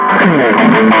Welcome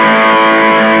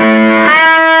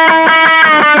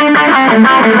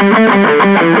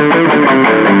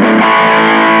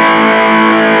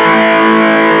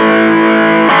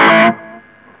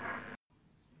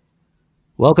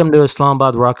to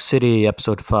Islamabad Rock City,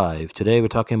 Episode 5. Today we're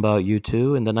talking about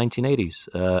U2 in the 1980s.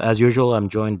 As usual, I'm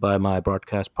joined by my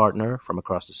broadcast partner from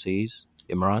across the seas,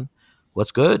 Imran.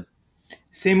 What's good?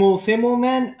 Same old,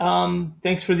 man.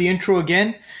 Thanks for the intro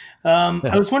again.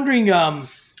 I was wondering,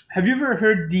 have you ever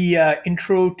heard the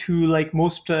intro to like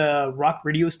most rock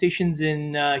radio stations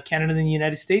in Canada and the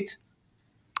United States?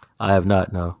 I have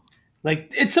not, no.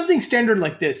 Like, it's something standard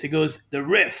like this. It goes, The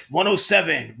Riff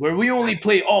 107, where we only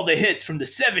play all the hits from the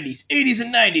 70s, 80s,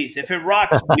 and 90s. If it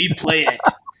rocks, we play it.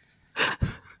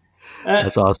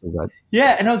 That's awesome, man.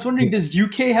 Yeah, and I was wondering, does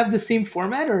UK have the same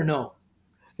format or no?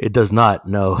 It does not,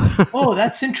 no. Oh,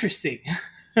 that's interesting.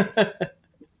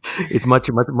 It's much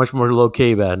more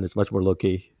low-key, man. It's much more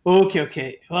low-key.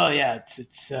 Okay. Well, yeah,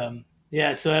 it's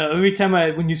yeah. So every time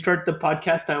when you start the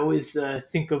podcast, I always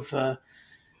think of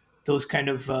those kind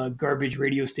of garbage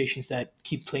radio stations that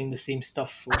keep playing the same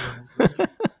stuff.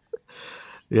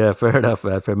 Yeah, fair enough,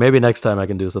 man. Maybe next time I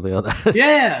can do something on that.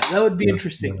 Yeah, that would be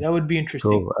interesting. That would be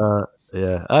interesting. Cool.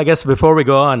 Yeah, I guess before we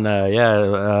go on,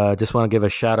 just want to give a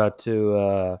shout out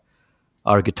to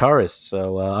our guitarist.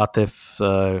 So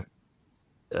Atif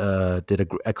did an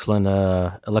excellent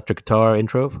electric guitar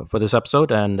intro for this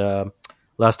episode, and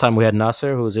last time we had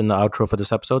Nasser, who was in the outro for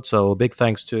this episode. So big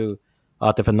thanks to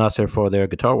Atif and Nasser for their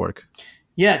guitar work.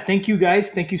 Yeah, thank you guys.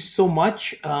 Thank you so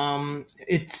much. And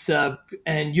this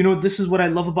is what I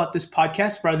love about this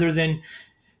podcast. Rather than,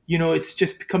 it's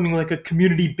just becoming like a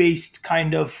community-based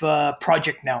kind of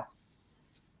project now.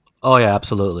 Oh yeah,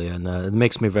 absolutely, and it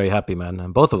makes me very happy, man.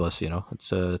 And both of us,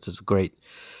 it's great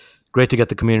to get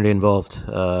the community involved.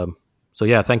 So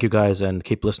yeah, thank you guys, and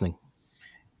keep listening.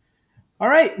 All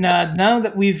right, now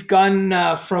that we've gone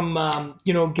from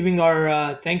giving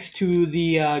our thanks to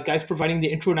the guys providing the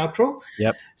intro and outro.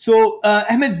 Yep. So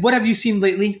Ahmed, what have you seen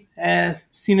lately?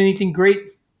 Seen anything great?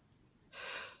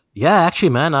 Yeah, actually,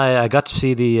 man, I got to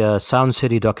see the Sound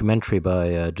City documentary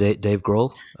by Dave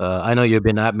Grohl. I know you've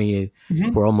been at me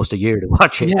for almost a year to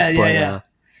watch it. Yeah.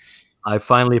 I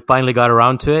finally got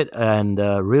around to it and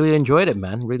really enjoyed it,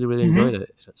 man. Really enjoyed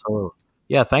it. So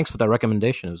yeah, thanks for that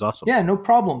recommendation. It was awesome. Yeah, no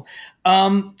problem.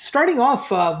 Starting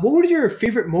off, what were your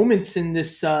favorite moments in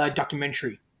this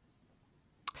documentary?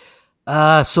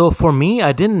 So for me,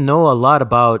 I didn't know a lot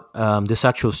about this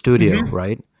actual studio,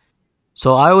 right?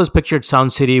 So I always pictured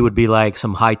Sound City would be like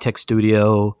some high-tech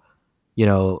studio,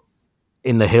 in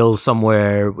the hills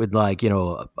somewhere with like,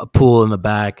 a pool in the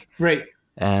back. Right.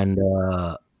 And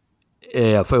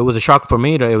it was a shock for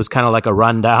me. It was kind of like a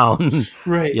rundown,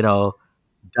 right.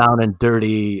 Down and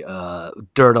dirty,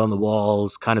 dirt on the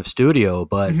walls kind of studio.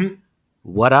 But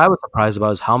what I was surprised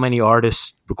about is how many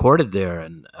artists recorded there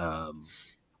and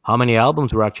how many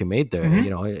albums were actually made there.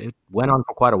 It went on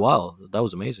for quite a while. That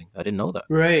was amazing. I didn't know that.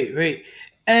 Right.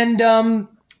 And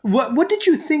what did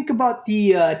you think about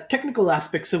the technical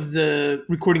aspects of the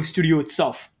recording studio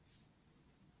itself?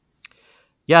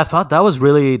 Yeah, I thought that was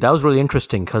really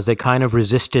interesting because they kind of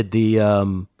resisted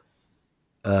the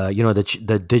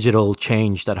the digital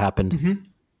change that happened.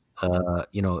 I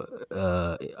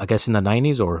guess in the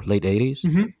 90s or late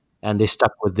 80s, and they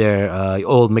stuck with their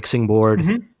old mixing board.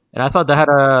 And I thought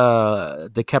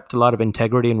they kept a lot of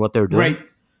integrity in what they're doing.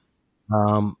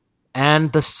 Right.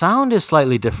 And the sound is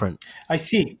slightly different. I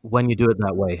see. When you do it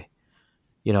that way,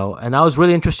 and I was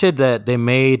really interested that they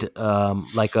made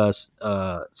like a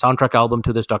soundtrack album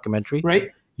to this documentary, right?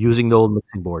 Using the old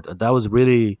mixing board. That was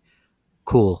really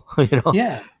cool,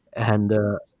 Yeah. And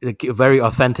very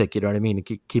authentic, you know what I mean?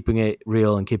 Keeping it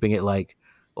real and keeping it like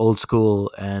old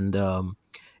school. And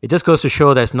it just goes to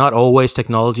show that it's not always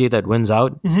technology that wins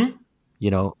out.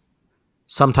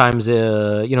 Sometimes,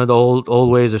 the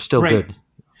old ways are still good.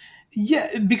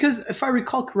 Yeah, because if I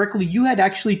recall correctly, you had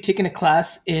actually taken a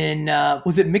class in,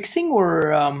 was it mixing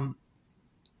or?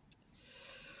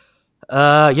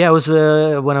 Yeah, it was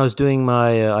when I was doing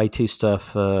my IT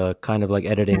stuff, kind of like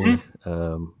editing,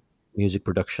 music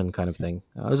production kind of thing.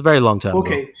 It was a very long time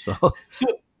ago. So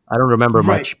I don't remember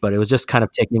much, but it was just kind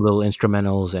of taking little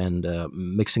instrumentals and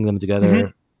mixing them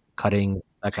together, cutting,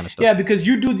 that kind of stuff. Yeah, because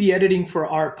you do the editing for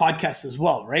our podcast as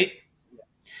well, right?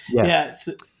 Yeah.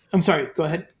 So, I'm sorry, go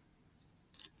ahead.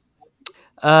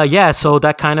 So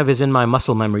that kind of is in my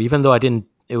muscle memory, even though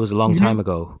it was a long time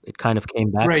ago. It kind of came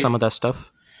back, some of that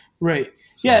stuff. Right.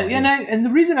 So, and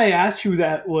the reason I asked you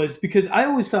that was because I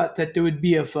always thought that there would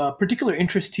be of particular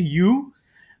interest to you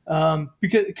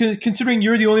Because considering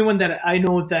you're the only one that I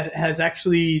know that has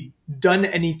actually done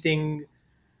anything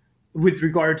with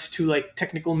regards to like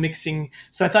technical mixing.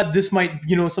 So I thought this might,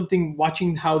 something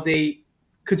watching how they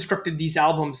constructed these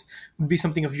albums would be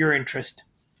something of your interest.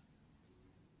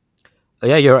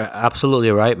 Yeah, you're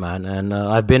absolutely right, man. And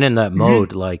I've been in that Hmm.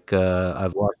 mode. Like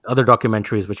I've watched other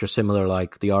documentaries which are similar,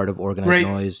 like The Art of Organized Right.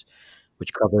 Noise,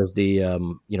 which covers the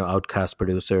Outcast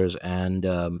producers, and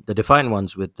the Defiant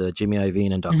ones with Jimmy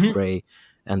Iovine and Dr. Hmm. Dre,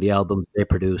 and the albums they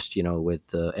produced, with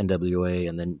NWA,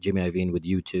 and then Jimmy Iovine with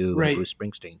U2 and Right. Bruce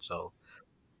Springsteen. So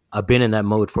I've been in that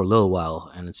mode for a little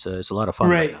while, and it's a lot of fun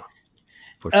right Right. now,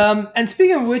 for sure. And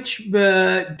speaking of which,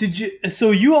 did you? So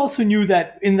you also knew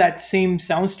that in that same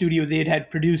sound studio they had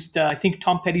produced, I think,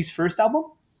 Tom Petty's first album.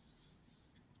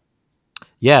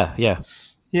 Yeah, yeah.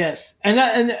 Yes, and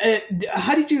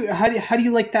how do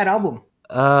you like that album?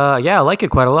 Yeah, I like it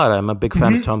quite a lot. I'm a big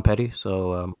fan of Hmm. Tom Petty.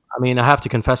 So, I mean, I have to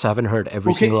confess, I haven't heard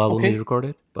every single Okay, album he's okay,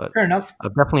 recorded, but fair enough.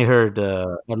 I've definitely heard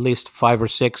at least five or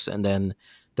six, and then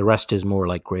the rest is more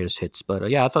like greatest hits. But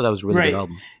yeah, I thought that was a really good Right.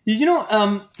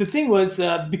 album. The thing was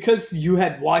because you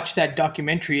had watched that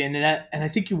documentary, and I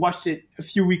think you watched it a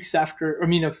few weeks after. I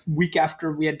mean, a week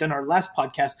after we had done our last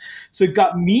podcast. So it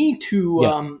got me to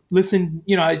Yeah. listen.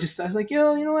 I was like, you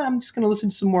know what? I'm just going to listen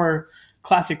to some more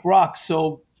classic rock.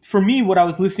 So for me, what I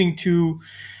was listening to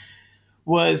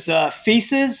was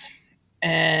Faces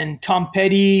and Tom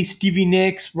Petty, Stevie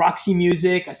Nicks, Roxy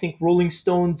Music. I think Rolling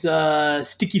Stones,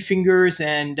 Sticky Fingers,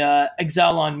 and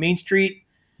Exile on Main Street.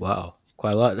 Wow.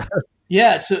 Quite a lot.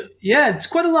 Yeah, so yeah, it's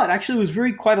quite a lot. Actually, it was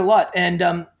very quite a lot. And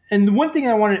the one thing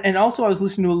I wanted, and also I was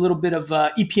listening to a little bit of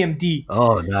EPMD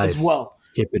Oh, as nice. well.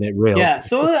 Keeping it real. Yeah,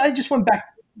 so I just went back.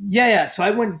 Yeah, yeah. So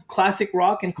I went classic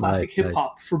rock and Nice, classic hip nice.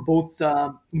 hop for both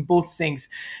things.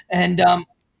 And sorry,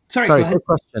 go Sorry, ahead. quick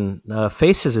question.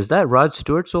 Faces, is that Rod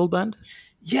Stewart's old band?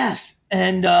 Yes,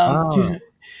 and Ah,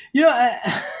 you know,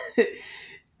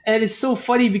 and it's so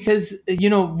funny because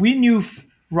we knew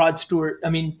Rod Stewart. I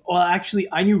mean, well, actually,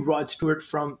 I knew Rod Stewart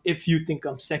from "If You Think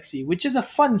I'm Sexy," which is a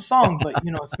fun song, but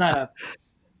it's not a.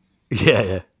 yeah,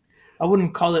 yeah. I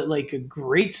wouldn't call it like a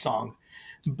great song,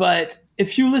 but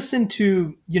if you listen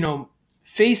to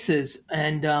Faces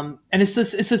and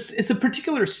it's a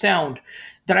particular sound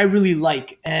that I really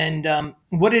like, and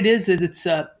what it is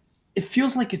it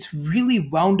feels like it's really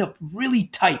wound up really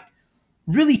tight.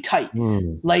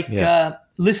 Hmm. Like Yeah.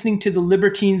 listening to the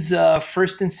Libertines'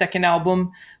 first and second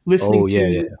album, listening Oh, yeah,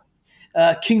 to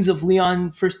yeah. Kings of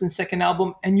Leon first and second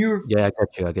album, and you're Yeah, I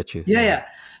get you. I get you. yeah, Yeah. yeah.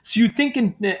 So you think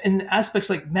in aspects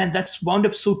like, man, that's wound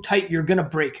up so tight, you're gonna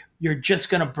break. You're just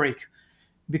gonna break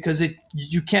because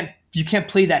you can't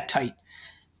play that tight.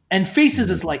 And Faces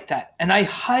is Mhm. like that, and I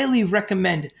highly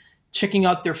recommend checking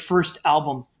out their first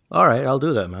album. All right, I'll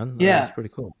do that, man. That's Yeah, pretty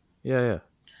cool. Yeah, yeah.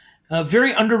 a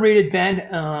very underrated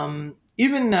band.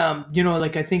 Even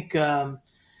like I think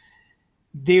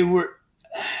they were.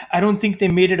 I don't think they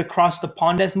made it across the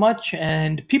pond as much,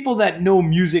 and people that know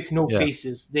music know Yeah.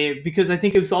 Faces. They because I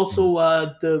think it was also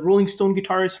the Rolling Stone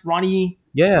guitarist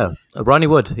Yeah, Ronnie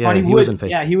Wood. Yeah, Ronnie he was in Wood.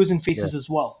 Face. Yeah, he was in Yeah, Faces as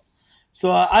well.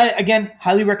 So I again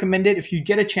highly recommend it. If you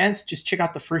get a chance, just check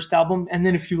out the first album, and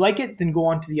then if you like it, then go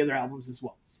on to the other albums as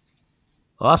well.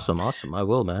 awesome, awesome. I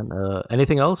will, man.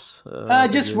 Anything else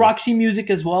that Just you? Roxy music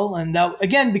as well, and that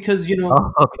again because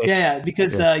Oh, okay. yeah, yeah,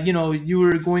 because Yeah. you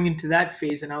were going into that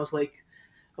phase, and I was like,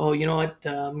 oh, you know what,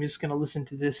 I'm just gonna listen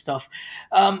to this stuff.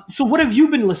 So what have you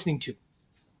been listening to?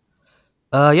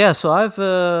 Yeah. So I've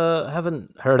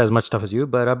haven't heard as much stuff as you,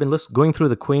 but I've been going through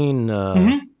the Queen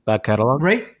Hmm. back catalog,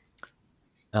 Right?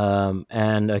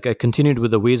 and like, I continued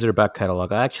with the Weezer back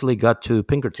catalog. I actually got to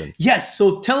Pinkerton. Yes.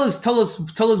 So tell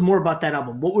us more about that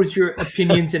album. What was your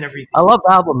opinions and I everything? love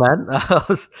the album, man.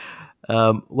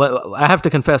 I have to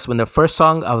confess, when the first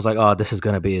song, I was like, "Oh, this is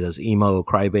gonna be this emo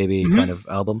crybaby kind Hmm. of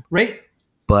album." Right?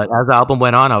 But as the album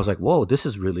went on, I was like, "Whoa, this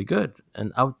is really good!"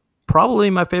 And probably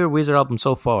my favorite Weezer album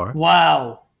so far.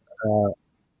 Wow.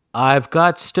 I've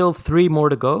got still three more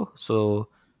to go, so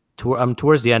I'm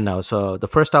towards the end now. So the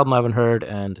first album I haven't heard,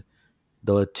 and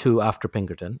the two after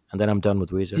Pinkerton, and then I'm done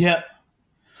with Weezer. Yeah.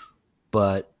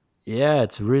 But yeah,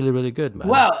 it's really, really good, man.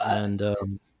 Wow. And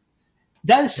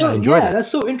That is yeah, I so enjoyed yeah, it.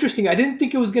 that's so interesting. I didn't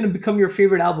think it was going to become your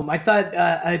favorite album. I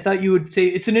thought you would say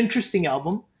it's an interesting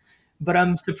album, but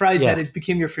I'm surprised Yeah, that it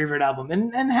became your favorite album,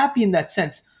 and happy in that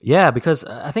sense. yeah, because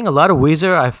I think a lot of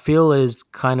Weezer I feel is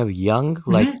kind of young,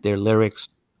 like Hmm. their lyrics.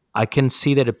 I can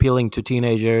see that appealing to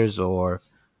teenagers or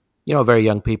very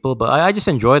young people, but I just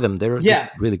enjoy them. They're just Yeah,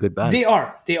 really good band. they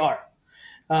are.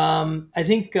 I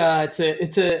think I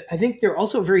think they're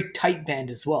also a very tight band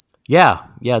as well. Yeah,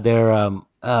 yeah, they're.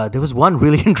 there was one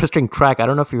really interesting track. I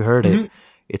don't know if you heard it. Hmm.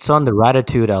 It's on the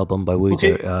Gratitude album by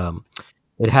Weezer. Okay.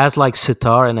 It has like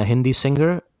sitar and a Hindi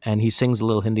singer, and he sings a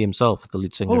little Hindi himself, the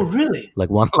lead Oh, singer, really? like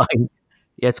one line.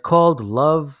 Yeah, it's called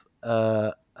Love.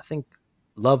 I think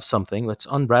Love something. It's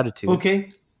on Gratitude, Okay.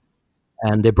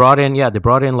 and they brought in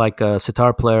like a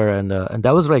sitar player, and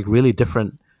that was like really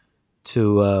different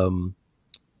to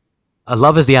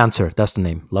Love is the Answer. That's the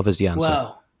name. Love is the Answer.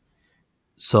 Wow.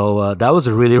 So that was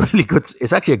a really really good.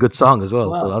 It's actually a good song as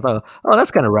well. So Wow. I thought, oh,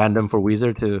 that's kind of random for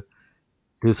Weezer to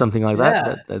do something like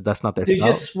that. Yeah. That's not their They style.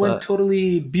 just went But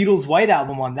totally Beatles White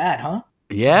Album on that, huh?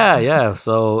 yeah, yeah.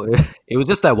 So it was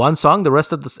just that one song. The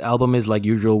rest of this album is like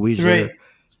usual Weezer, Right.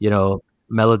 you know,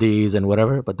 melodies and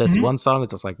whatever. But this Hmm. one song is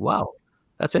just like, wow,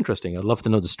 that's interesting. I'd love to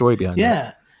know the story behind that.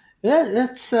 Yeah.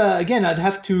 That's again. I'd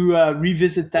have to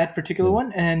revisit that particular Mm.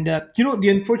 one. And the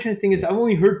unfortunate thing is, I've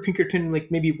only heard Pinkerton like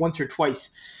maybe once or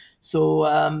twice. So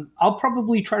I'll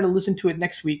probably try to listen to it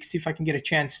next week. See if I can get a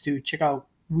chance to check out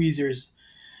Weezer's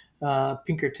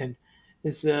Pinkerton.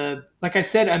 Is like I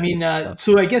said. I mean, Yeah.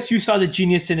 so I guess you saw the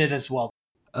genius in it as well.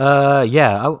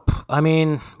 Yeah. I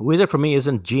mean, Weezer for me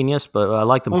isn't genius, but I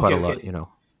like them quite Okay. a Okay. lot.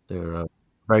 They're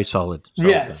very solid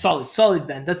Yeah. band. Solid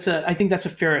band. I think that's a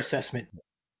fair assessment.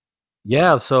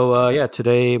 Yeah. So yeah,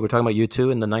 today we're talking about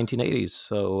U2 in the 1980s.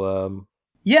 So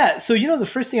Yeah, so the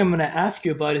first thing I'm going to ask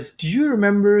you about is, do you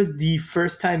remember the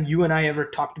first time you and I ever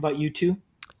talked about you two?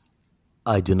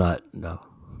 I do not know.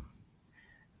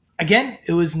 Again,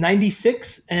 it was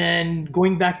 96, and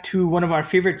going back to one of our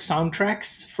favorite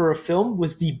soundtracks for a film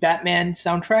was the Batman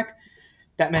soundtrack,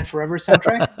 Batman Forever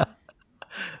soundtrack.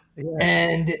 Yeah.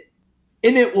 And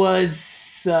in it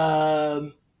was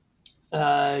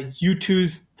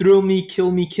U2's Thrill Me,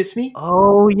 Kill Me, Kiss Me,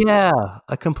 Oh yeah,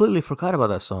 I completely forgot about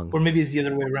that song. or maybe it's the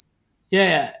other way around. Yeah,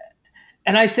 yeah.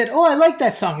 And I said, "Oh, I like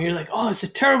that song." And you're like, "Oh, it's a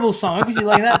terrible song. How could you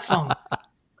like that song?"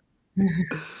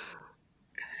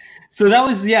 So that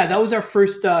was our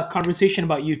first conversation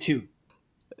about you too.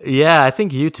 Yeah, I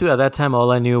think U2 at that time.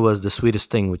 All I knew was the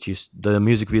sweetest thing, which used the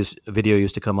video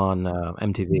used to come on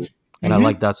MTV, and I Hmm.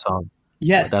 liked that song. But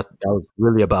Yes, that was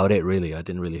really about it. Really, I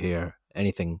didn't really hear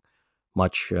anything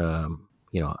much. Until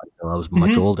I was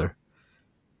much hmm, older.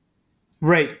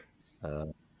 right. Uh,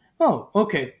 Oh,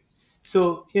 okay.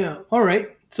 So all right.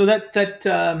 So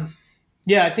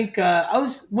yeah, I think I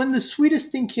was when the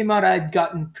sweetest thing came out, I had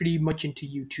gotten pretty much into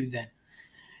you two then.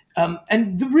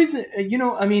 And the reason,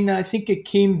 I mean, I think it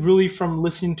came really from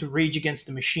listening to Rage Against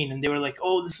the Machine, and they were like,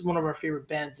 "Oh, this is one of our favorite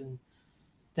bands," and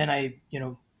then I,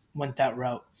 went that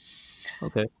route.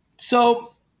 okay.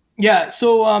 So yeah,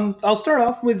 so I'll start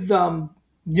off with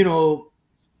you know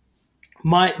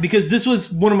my because this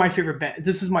was one of my favorite band.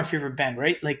 This is my favorite band,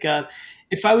 right? Like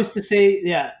if I was to say,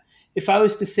 yeah, if I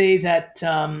was to say that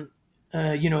uh,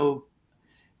 you know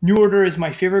New Order is my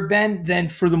favorite band, then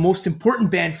for the most important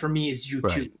band for me is U2.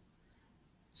 Right.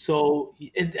 So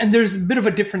and there's a bit of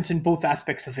a difference in both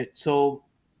aspects of it. So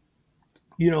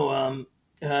and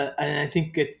I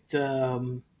think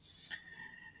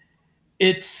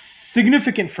it's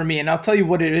significant for me, and I'll tell you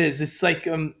what it is. It's like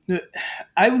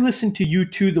I would listen to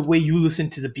U2 the way you listen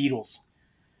to the Beatles,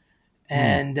 Hmm.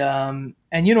 and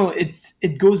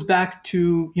it goes back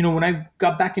to when I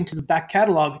got back into the back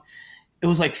catalog, it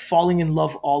was like falling in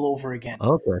love all over again.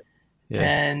 Okay. Yeah.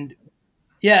 And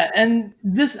yeah, and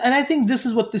I think this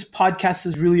is what this podcast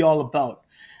is really all about.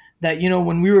 That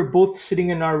when we were both sitting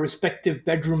in our respective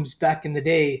bedrooms back in the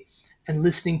day and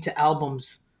listening to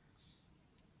albums,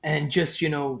 and just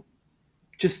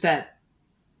that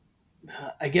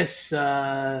I guess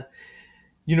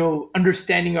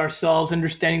understanding ourselves,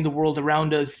 understanding the world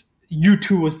around us.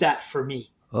 U2 was that for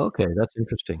me. Okay, that's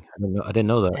interesting. I didn't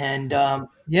know that. And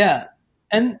yeah,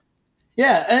 and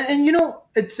yeah, and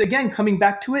it's again coming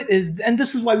back to it is, and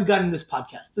this is why we got in this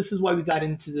podcast. This is why we got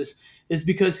into this is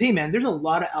because hey man, there's a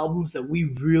lot of albums that we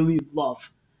really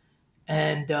love,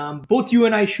 and both you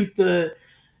and I shoot the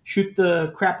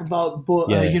crap about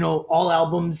Yeah. Yeah. all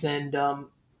albums, and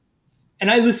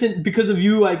I listened because of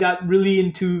you. I got really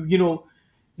into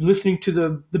listening to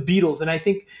the Beatles, and I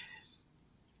think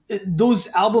those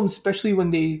albums, especially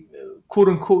when they quote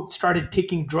unquote started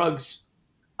taking drugs,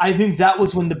 I think that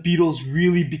was when the Beatles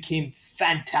really became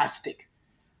fantastic.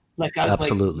 Like I was like,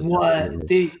 Absolutely. what Absolutely.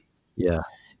 they Yeah.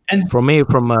 and For me,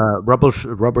 from Rubber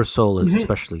Soul, mhm,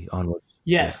 especially onwards.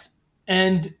 Yeah. yes,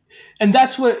 and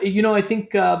that's what I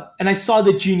think. And I saw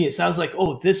the genius. I was like,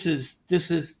 oh, this is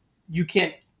you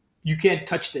can't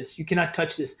touch this. You cannot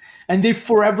touch this. And they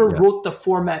forever Yeah. wrote the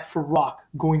format for rock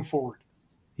going forward.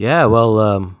 Yeah.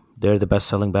 Well, they're the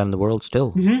best-selling band in the world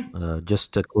still. Hmm.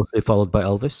 Just closely followed by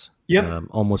Elvis. Yep.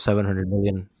 Almost 700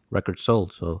 million records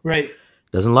sold. So Right.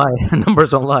 doesn't lie. Numbers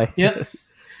don't lie. Yeah.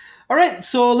 All right.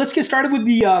 So let's get started with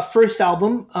the first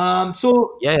album.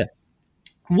 So Yeah.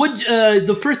 what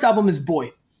the first album is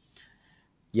Boy.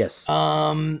 Yes.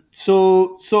 It's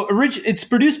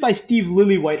produced by Steve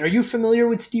Lillywhite. Are you familiar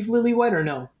with Steve Lillywhite or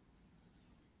no?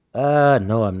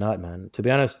 No, I'm not, man. To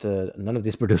be honest, none of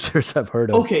these producers I've heard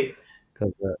of. Okay.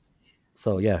 'Cause,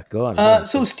 so yeah, go on,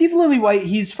 So please. Steve Lillywhite,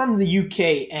 he's from the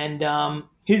UK, and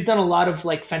he's done a lot of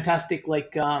like fantastic,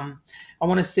 like I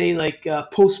want to say like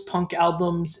post punk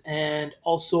albums, and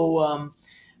also I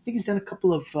think he's done a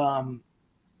couple of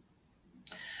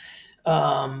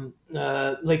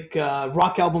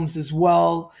rock albums as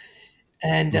well.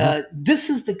 And Hmm.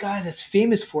 this is the guy that's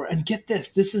famous for. And get this,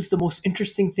 this is the most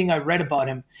interesting thing I read about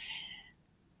him.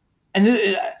 And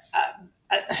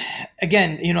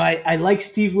again, I like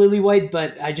Steve Lillywhite,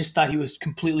 but I just thought he was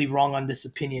completely wrong on this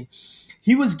opinion.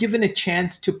 He was given a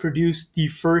chance to produce the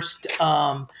first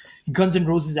Guns N'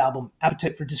 Roses album,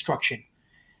 Appetite for Destruction.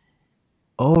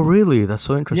 Oh, really? That's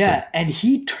so interesting. Yeah, and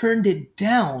he turned it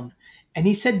down. And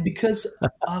he said because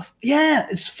of yeah,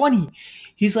 it's funny.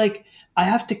 He's like, I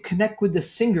have to connect with the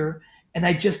singer, and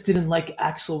I just didn't like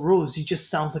Axl Rose. He just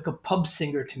sounds like a pub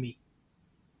singer to me.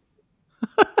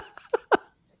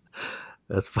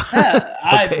 That's fine.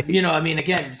 Yeah, Okay. I mean,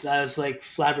 again, I was like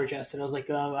flabbergasted. I was like,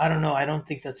 I don't know. I don't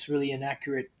think that's really an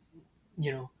accurate,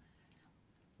 you know.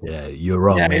 Yeah, you're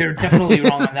wrong, Yeah, mate. you're definitely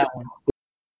wrong on that one.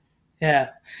 Yeah.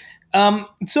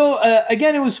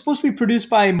 Again, it was supposed to be produced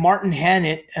by Martin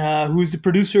Hannett, who's the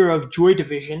producer of Joy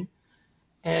Division,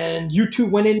 and U2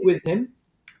 went in with him,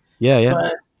 Yeah, yeah.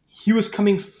 but he was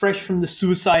coming fresh from the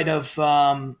suicide of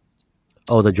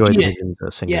Oh, the Joy Ian. Division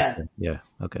singer. Yeah. Yeah.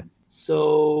 Okay.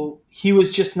 So he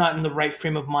was just not in the right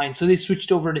frame of mind. So they switched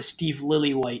over to Steve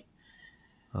Lillywhite.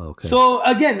 Okay. So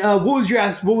again,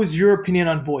 what was your opinion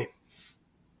on Boy?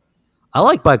 I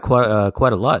like by quite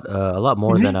a lot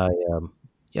more than Hmm. I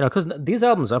because these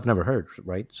albums I've never heard,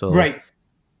 right? So Right.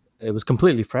 it was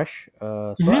completely fresh.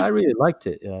 So I Hmm. really liked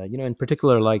it. In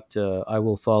particular, liked "I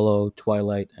Will Follow,"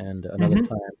 "Twilight," and "Another Hmm.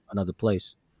 Time, Another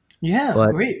Place." Yeah.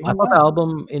 But Great. I Oh thought the wow.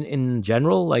 album in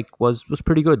general was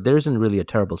pretty good. There isn't really a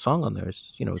terrible song on there.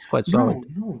 It's quite solid.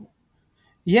 No. No.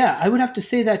 Yeah, I would have to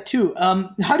say that too.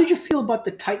 How did you feel about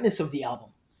the tightness of the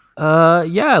album?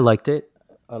 Yeah, I liked it.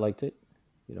 I liked it.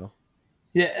 You know,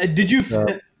 Yeah. Did you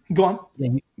go on?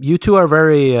 yeah, you two are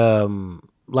very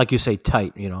like you say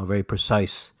tight. Very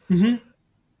precise. Hmm.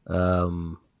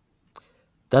 Um,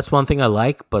 that's one thing I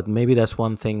like, but maybe that's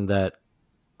one thing that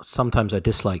sometimes I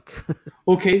dislike.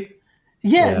 Okay.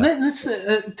 Yeah. Yeah. Let's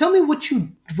tell me what you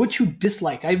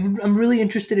dislike. I'm really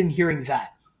interested in hearing that.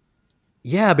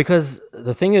 Yeah, because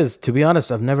the thing is, to be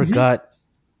honest, I've never Hmm. got.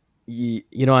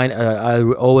 I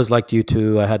always liked you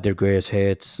two. I had their greatest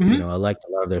hits. Hmm. I liked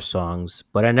a lot of their songs,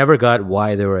 but I never got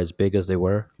why they were as big as they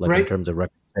were, like in Right. terms of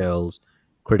record sales,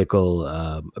 critical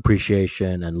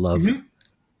appreciation, and love.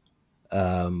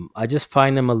 Hmm. I just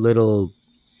find them a little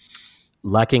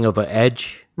lacking of an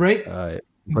edge. Right. Uh,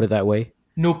 put it that way.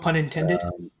 No pun intended.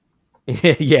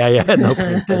 Yeah, yeah, no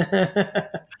pun intended.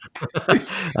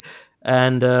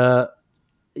 And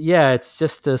yeah, it's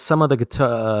just some of the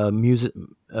guitar music,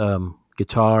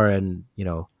 guitar and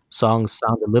songs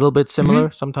sound a little bit Hmm.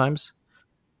 similar sometimes.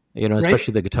 Right.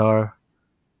 Especially the guitar.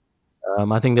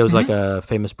 I think there was like Hmm. a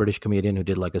famous British comedian who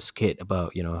did like a skit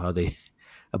about how they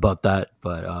about that.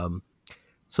 But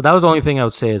so that was the only thing I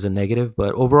would say is a negative.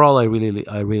 But overall, I really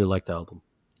liked the album.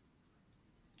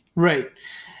 Right.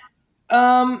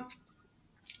 Um,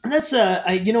 that's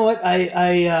you know what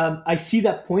I see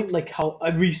that point, like how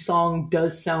every song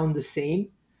does sound the same.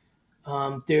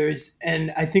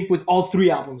 And I think with all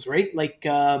three albums, right? Like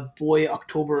Boy,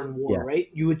 October, and War, Yeah, right?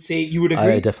 You would I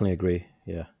agree, definitely agree.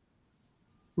 Yeah,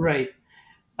 right?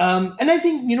 And I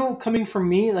think coming from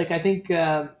me, like I think,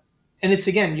 and it's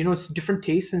again, it's different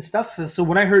tastes and stuff. So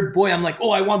when I heard Boy, I'm like,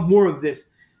 oh, I want more of this.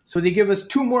 So they give us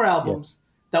two more yeah, albums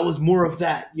that was more of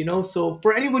that. So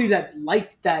for anybody that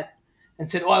liked that and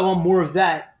said, oh, I want more of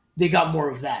that, they got more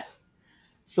of that.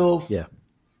 So yeah.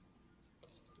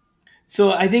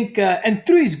 so I think, and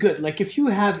three is good. Like if you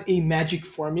have a magic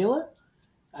formula,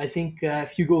 I think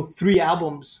if you go three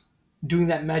albums doing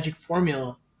that magic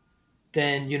formula,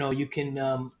 then you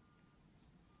can.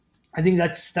 I think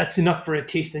that's enough for a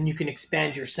taste. Then you can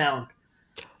expand your sound.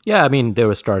 Yeah, I mean, they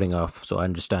were starting off, so I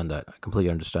understand that. I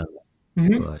completely understand that.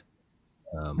 Hmm. But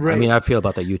I Right. mean, I feel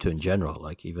about that U2 in general,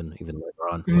 like even later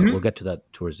on. But we'll Hmm. get to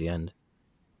that towards the end.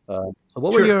 So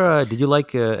what were Sure. your? Did you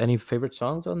like any favorite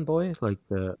songs on Boy, like,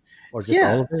 or just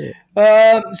all Yeah. of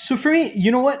it? So for me,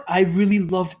 you know what? I really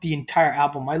loved the entire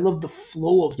album. I love the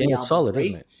flow of Yeah, the it's album. solid,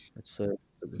 isn't Right. it? It's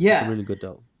It's a Yeah. really good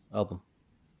album.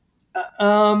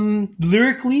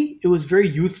 Lyrically, it was very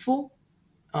youthful.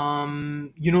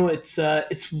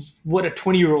 It's what a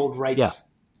 20-year-old Yeah, writes which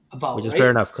about, is fair right?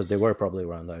 enough because they were probably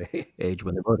around that age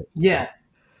when they wrote it. So, Yeah.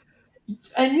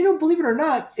 And believe it or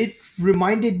not, it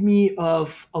reminded me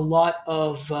of a lot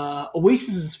of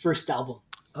Oasis's first album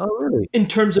oh really? in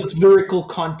terms of lyrical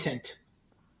content.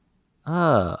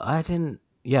 I didn't.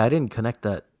 Yeah, I didn't connect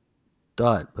that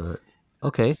dot, but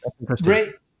okay, that's interesting. Right.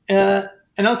 Uh,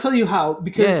 and I'll tell you how,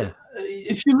 because Yeah.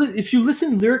 if you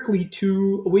listen lyrically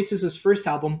to Oasis's first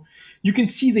album, you can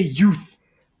see the youth.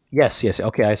 Yes. Yes.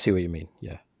 Okay, I see what you mean.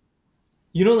 Yeah.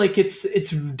 Like it's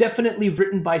definitely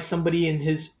written by somebody in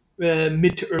his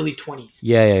mid to early 20s.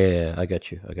 Yeah. Yeah. Yeah. Yeah. I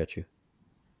got you. I got you.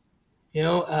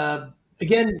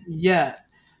 Again, yeah.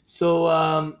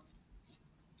 So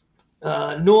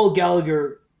Noel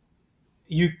Gallagher,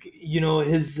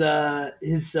 his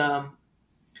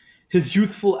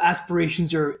youthful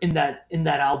aspirations are in that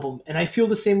album, and I feel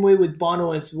the same way with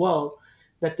Bono as well.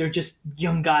 That they're just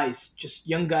young guys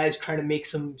trying to make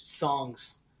some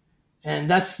songs, and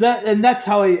that's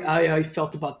how I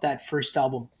felt about that first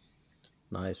album.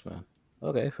 Nice, man.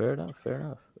 Okay, fair enough.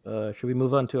 Fair enough. Should we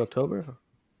move on to October?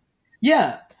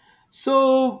 Yeah.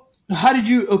 So how did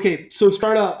you? Okay, so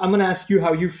start out. I'm gonna ask you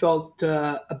how you felt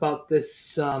about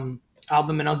this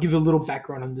album, and I'll give you a little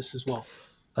background on this as well.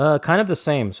 Kind of the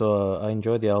same. So I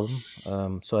enjoyed the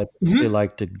album. So I particularly Hmm.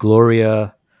 liked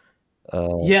Gloria,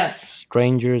 uh, Yes.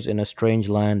 Strangers in a Strange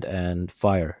Land, and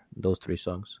Fire. Those three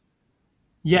songs.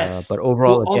 But Yes.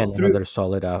 overall, All again, three. another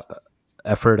solid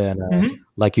effort, and Hmm.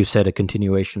 like you said, a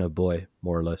continuation of Boy,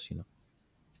 more or less.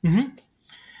 Hmm.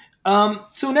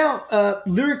 So now,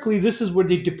 lyrically, this is where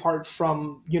they depart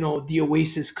from, the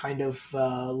Oasis kind of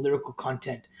lyrical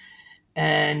content.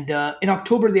 And in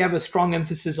October, they have a strong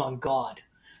emphasis on God.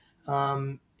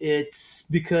 It's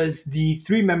because the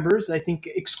three members, I think,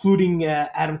 excluding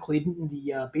Adam Clayton,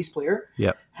 the bass player,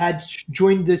 Yep. had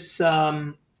joined this.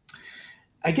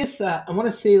 I guess I want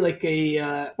to say like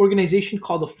a organization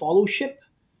called the Fellowship,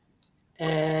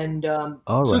 and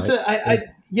All so it's right. a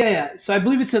yeah, yeah. So I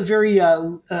believe it's a very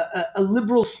a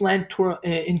liberal slant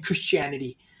in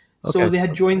Christianity. So Okay. they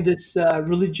had joined this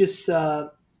religious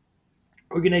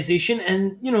organization,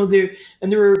 and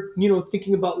they were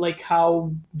thinking about like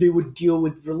how they would deal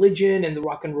with religion and the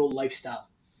rock and roll lifestyle.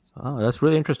 Oh, that's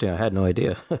really interesting. I had no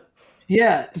idea.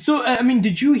 Yeah. So I mean,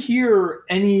 did you hear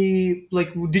any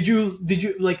like did you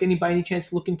like any by any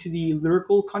chance look into the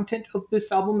lyrical content of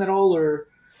this album at all, or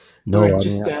No, I mean,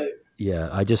 just yeah,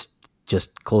 I just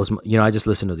close my, I just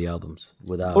listen to the albums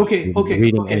without okay, really okay,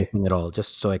 reading okay, anything at all,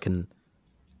 just so I can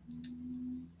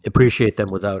appreciate them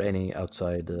without any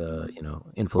outside,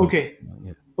 influence. okay,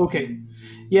 Yeah. okay.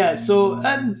 Yeah. So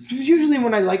usually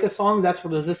when I like a song, that's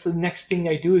the next thing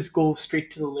I do is go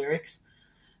straight to the lyrics.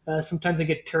 Sometimes I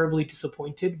get terribly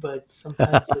disappointed, but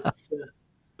sometimes it's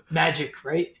magic,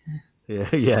 right? Yeah,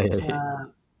 yeah, yeah.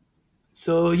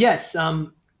 So yes,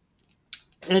 and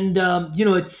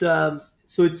it's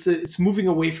moving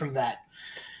away from that.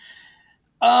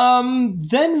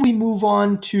 Then we move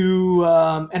on to,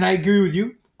 and I agree with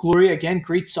you, Gloria again,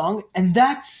 great song, and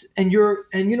that's and you're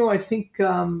and I think,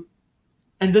 and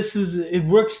this is it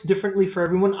works differently for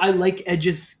everyone. I like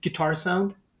Edge's guitar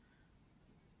sound,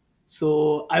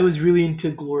 so I was really into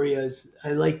Gloria's.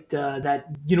 I liked that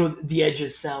the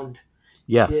Edge's sound.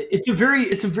 Yeah, It's a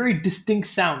very distinct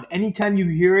sound. Anytime you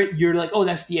hear it, you're like, oh,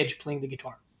 that's the Edge playing the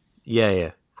guitar. yeah,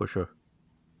 yeah, for sure.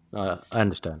 I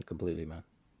understand completely, man.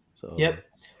 So, Yep.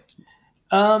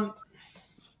 Um.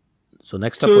 so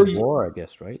next up So was War, I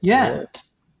guess, right? yeah. War.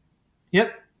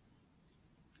 Yep.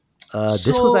 This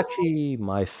was So actually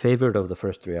my favorite of the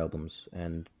first three albums,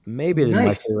 and maybe my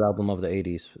nice. favorite album of the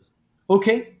 '80s.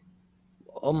 Okay.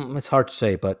 It's hard to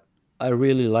say, but I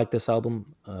really like this album.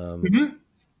 Hmm.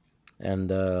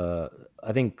 And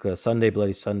I think Sunday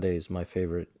Bloody Sunday is my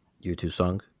favorite U2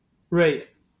 song. Right.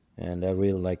 And I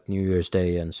really like New Year's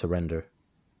Day and Surrender.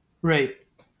 Right.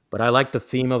 But I like the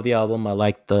theme of the album. I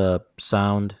like the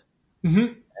sound. Hmm.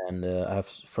 And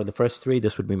for the first three,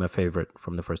 this would be my favorite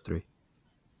from the first three.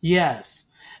 Yes.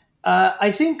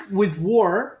 I think with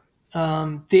War,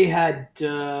 they had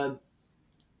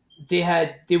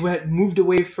moved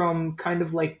away from kind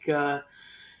of like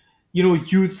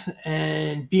youth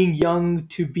and being young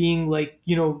to being like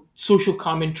social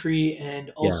commentary and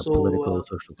Yeah, also political,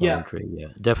 social yeah, commentary. Yeah,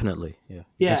 definitely. Yeah.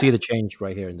 You can yeah, see the change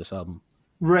right here in this album.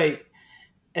 right.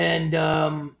 And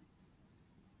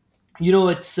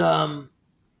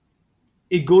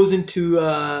it goes into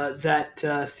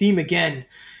that theme again.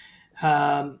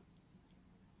 um,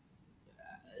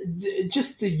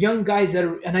 just the young guys that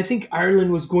are, and I think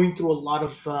Ireland was going through a lot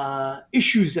of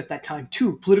issues at that time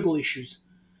too, political issues.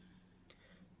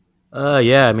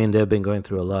 Yeah, I mean they've been going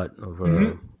through a lot over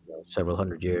Hmm. several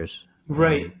hundred years.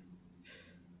 Right.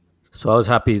 So I was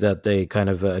happy that they kind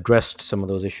of addressed some of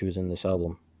those issues in this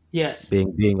album, Yes.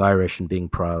 being Irish and being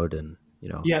proud, and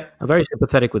Yeah. I'm very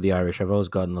sympathetic with the Irish. I've always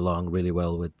gotten along really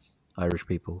well with Irish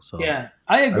people, so Yeah.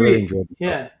 I I really agree. enjoyed the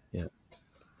album. Yeah. Yeah,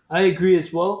 I agree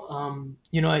as well.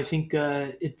 I think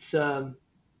it's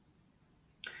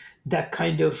that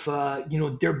kind of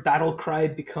their battle cry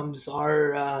becomes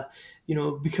our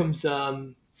becomes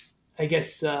I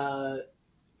guess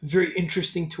very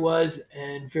interesting to us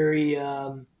and very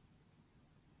I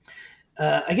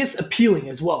guess appealing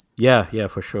as well. yeah, yeah,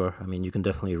 for sure. I mean, you can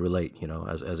definitely relate,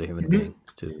 as a human Mhm. being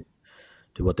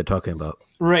to what they're talking about.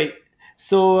 Right.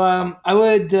 So I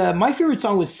would my favorite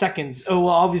song was Seconds. Oh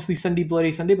well, obviously Sunday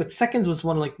Bloody Sunday, but Seconds was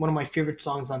one of my favorite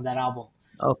songs on that album.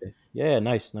 Okay, yeah,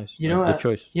 nice, nice, You know, good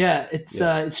choice. yeah,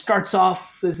 Yeah. it starts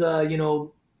off as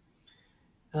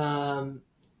um,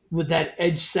 with that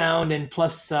edge sound, and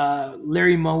plus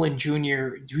Larry Mullen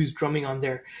Jr. who's drumming on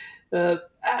there.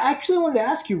 Actually, I wanted to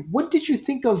ask you, what did you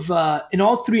think of in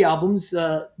all three albums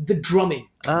the drumming?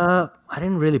 I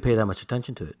didn't really pay that much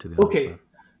attention to it, to be honest, man.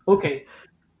 Okay, okay,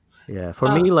 Yeah, for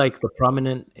uh, me, like the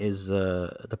prominent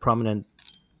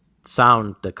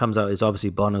sound that comes out is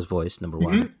obviously Bono's voice, number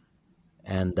one, mhm.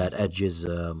 and that Edge's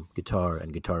guitar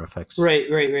and guitar effects. Right,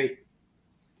 right, right.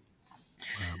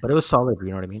 But it was solid, you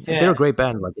know what I mean? And they're a Yeah, great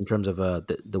band, like in terms of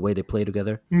the way they play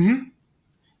together. hmm,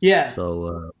 yeah,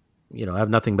 So I have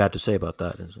nothing bad to say about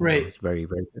that. right. It's very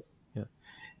very good. Yeah.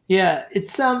 Yeah,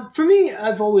 it's for me.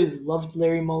 I've always loved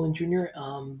Larry Mullen Jr.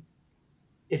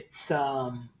 It's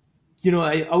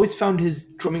I always found his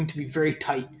drumming to be very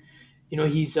tight.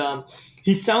 He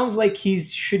sounds like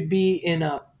should be in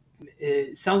a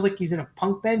it sounds like he's in a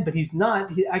punk band, but he's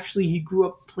not. He grew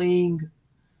up playing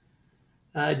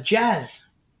jazz.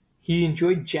 He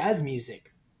enjoyed jazz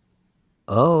music.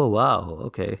 Oh wow.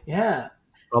 Okay. Yeah.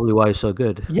 Probably why it's so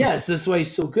good. Yes, that's why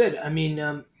he's so good. I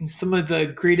mean, some of the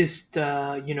greatest,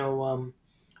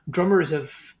 drummers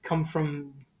have come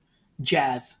from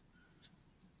jazz.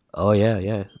 Oh yeah,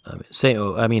 yeah.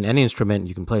 I mean, any instrument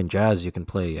you can play in jazz, you can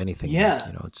play anything, man.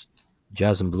 Yeah. It's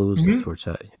jazz and blues. That's Hmm. where it's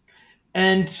at.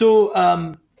 And so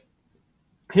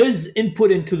his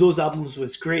input into those albums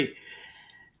was great.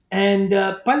 And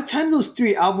by the time those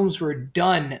three albums were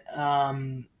done,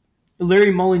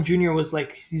 Larry Mullen Jr.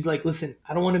 he's like, listen,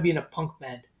 I don't want to be in a punk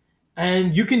band.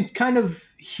 And you can kind of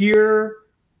hear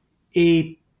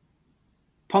a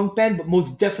punk band, but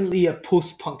most definitely a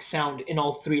post punk sound in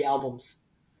all three albums.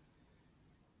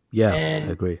 Yeah, I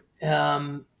And, agree.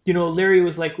 Larry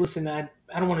was like, listen, I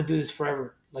don't want to do this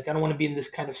forever. Like, I don't want to be in this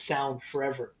kind of sound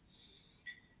forever.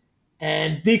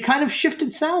 And they kind of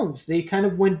shifted sounds. They kind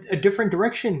of went a different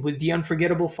direction with The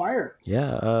Unforgettable Fire,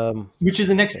 Yeah. which is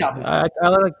the next Okay. album. I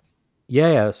like.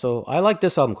 Yeah, yeah. So I like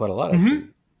this album quite a lot, actually. Hmm.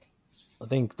 I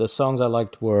think the songs I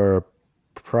liked were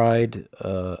 "Pride,"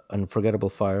 "Unforgettable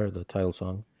Fire," the title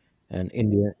song, and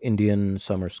Indian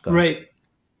Summer Sky." Right,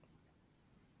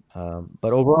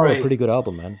 But overall, a right. pretty good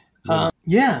album, man. Really.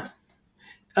 Yeah.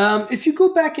 If you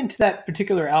go back into that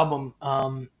particular album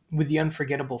with The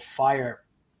Unforgettable Fire,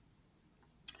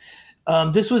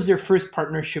 this was their first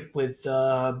partnership with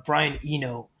Brian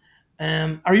Eno.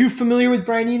 Are you familiar with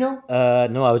Brian Eno?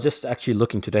 No, I was just actually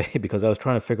looking today because I was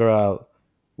trying to figure out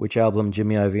which album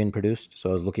Jimmy Iovine produced. So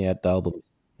I was looking at the album,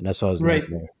 and I saw his name Right.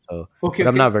 there. So, Okay, but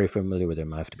I'm okay. not very familiar with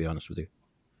him. I have to be honest with you.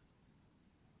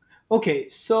 Okay,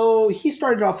 so he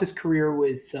started off his career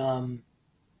with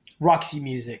Roxy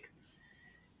Music.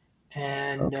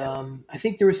 And Okay. I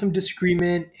think there was some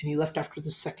disagreement, and he left after the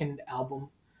second album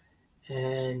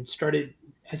and started.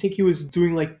 I think he was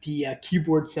doing like the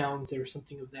keyboard sounds or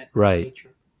something of that Right.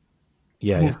 nature.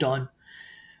 Yeah. Yeah. Moved on.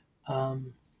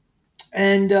 Um,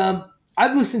 and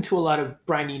I've listened to a lot of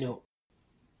Brian Eno.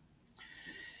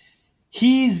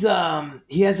 He has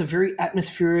a very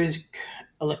atmospheric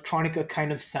electronica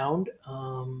kind of sound.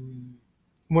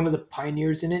 One of the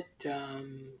pioneers in it.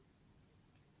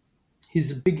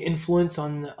 He's a big influence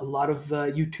on a lot of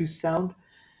U2 sound.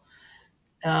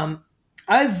 Um,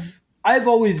 I've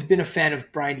always been a fan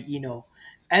of Brian Eno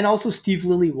and also Steve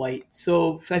Lillywhite.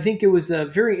 So I think it was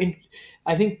a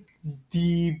I think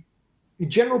the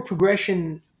general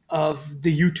progression of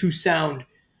the U2 sound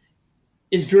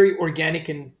is very organic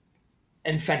and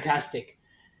fantastic.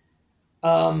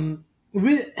 Um,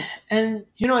 and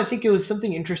I think it was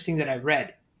something interesting that I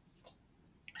read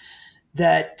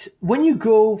that when you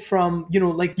go from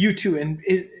like U2 and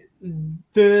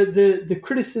the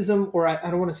criticism, or I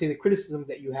don't want to say the criticism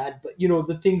that you had, but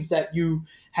the things that you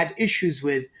had issues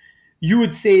with, you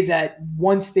would say that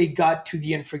once they got to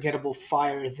the Unforgettable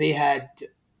Fire, they had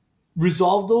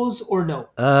resolved those, or no?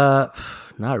 Uh,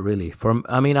 not really.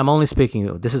 I mean, I'm only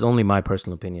speaking. This is only my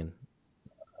personal opinion.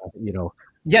 You know,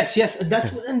 Yes, yes,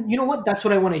 and you know what? That's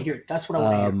what I want to hear. That's what I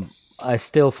want to hear. I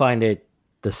still find it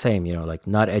the same. Like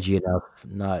not edgy enough.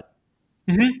 Not.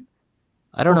 Hmm.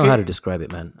 I don't know how to Okay, describe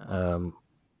it, man.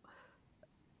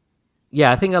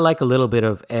 Yeah, I think I like a little bit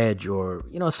of edge, or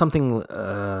something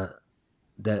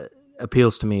that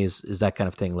appeals to me is that kind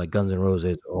of thing, like Guns N'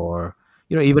 Roses, or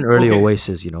even early okay,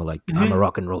 Oasis. Like I'm a hmm,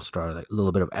 rock and roll star, like a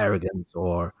little bit of arrogance,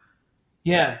 or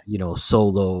yeah,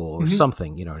 solo or hmm,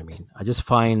 something. You know what I mean? I just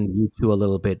find U2 a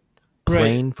little bit right,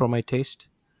 plain for my taste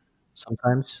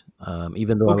sometimes,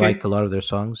 even though I like okay, a lot of their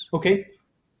songs. okay,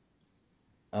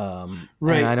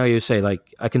 And I right, know you say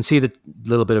like I can see the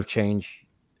little bit of change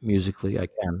musically. I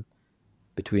can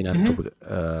between hmm,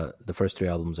 the first three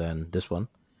albums and this one,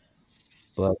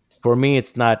 but for me,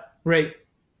 it's not right,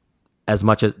 as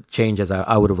much a change as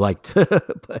I would have liked.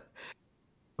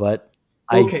 But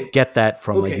I okay, get that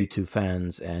from a okay, U2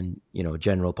 fans and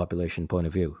general population point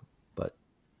of view. But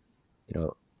you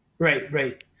know right,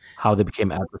 right. how they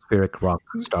became atmospheric rock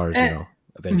stars. Eh, mhm,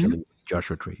 Eventually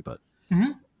Joshua Tree. But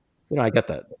mhm, I get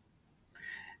that.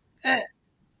 eh,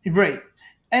 right.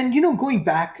 And going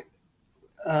back,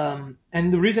 and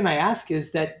the reason I ask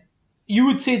is that you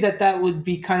would say that that would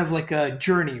be kind of like a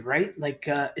journey, right? Like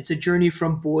it's a journey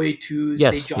from Boy to,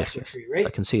 say, Yes, yes, Joshua yes. Tree, I right?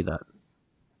 can see that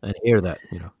and hear that.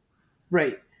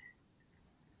 Right.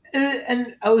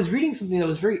 And I was reading something that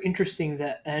was very interesting,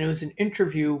 and it was an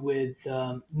interview with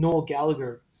Noel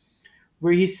Gallagher,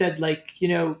 where he said, like,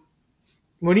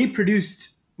 when he produced,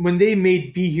 when they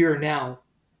made Be Here Now,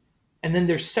 and then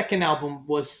their second album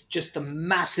was just a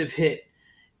massive hit,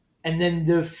 and then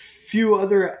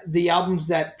the albums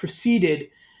that preceded,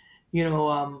 you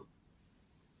know,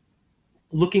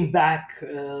 looking back,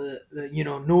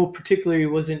 Noel particularly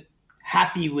wasn't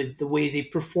happy with the way they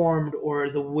performed or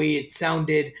the way it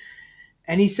sounded,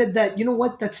 and he said that,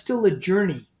 what, that's still a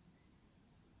journey.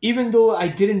 Even though I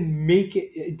didn't make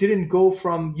it, it didn't go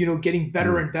from getting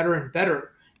better Mm. and better and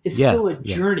better. It's Yeah, still a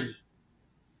yeah, journey.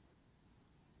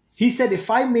 He said if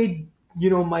I made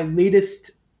my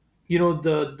latest,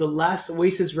 the last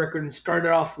Oasis record, and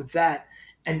started off with that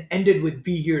and ended with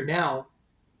Be Here Now,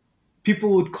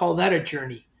 people would call that a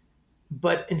journey.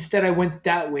 But instead, I went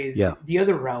that way, yeah. the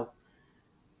other route,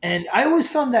 and I always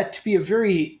found that to be a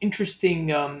very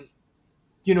interesting,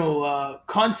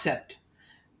 concept.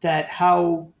 That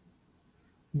how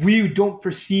we don't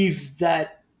perceive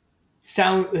that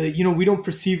sound, we don't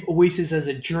perceive Oasis as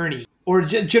a journey, or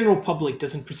general public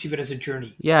doesn't perceive it as a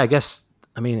journey. Yeah, I guess.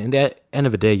 I mean, in the end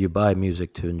of the day, you buy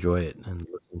music to enjoy it and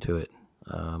listen to it.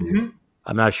 Hmm.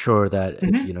 I'm not sure that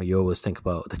Hmm. you always think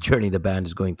about the journey the band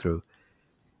is going through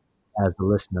as the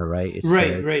listener, right?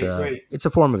 Right, right, right. It's a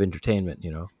form of entertainment,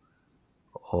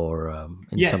 or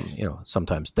in some, Yes.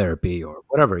 sometimes therapy or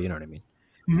whatever. You know what I mean?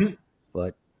 Hmm.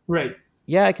 But Right.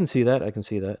 yeah, I can see that. I can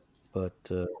see that. But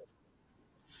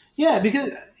Yeah,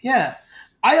 because yeah,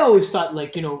 I always thought,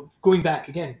 like, going back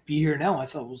again, Be Here Now. I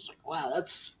thought was like, wow,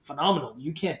 that's phenomenal.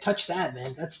 You can't touch that,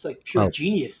 man. That's like pure oh,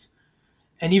 genius.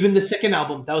 And even the second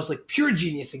album, that was like pure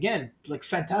genius again, like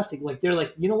fantastic. Like they're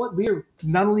like, you know what? We're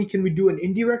not only can we do an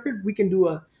indie record, we can do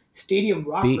a stadium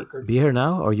rock record. be here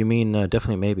now, or you mean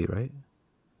definitely maybe, right?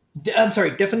 I'm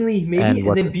sorry, definitely maybe, And and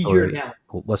what's then the Be Here story? Now.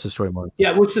 What's the story more?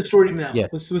 Yeah, what's the story now? Yeah,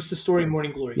 What's the story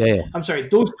Morning Glory? yeah, yeah. I'm sorry,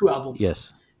 those two albums.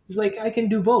 Yes. It's like I can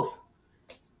do both.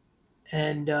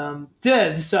 And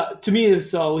yeah, to me,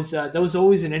 this always that was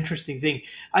always an interesting thing.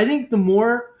 I think the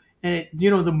more,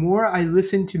 the more I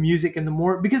listen to music, and the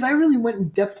more, because I really went in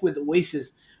depth with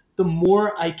Oasis, the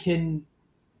more I can,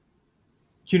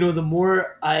 the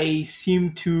more I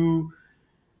seem to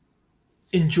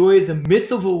enjoy the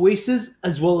myth of Oasis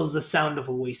as well as the sound of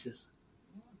Oasis.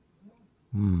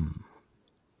 Hmm.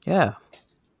 Yeah,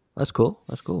 that's cool.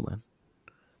 That's cool, man.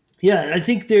 Yeah, I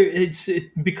think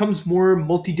it becomes more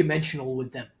multidimensional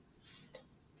with them.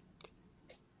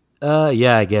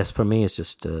 Yeah, I guess for me, it's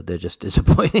just they're just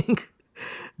disappointing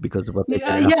because of what they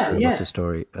Yeah, did yeah, after. What's the yeah,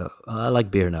 story? I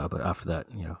like beer now, but after that,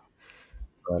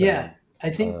 But yeah. I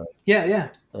think, uh, yeah, yeah,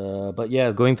 but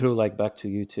yeah, going through like back to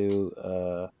you two.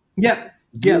 yeah,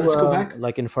 Did yeah. you Let's go back.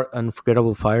 like in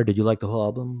Unforgettable Fire? Did you like the whole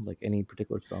album? Like any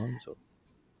particular songs?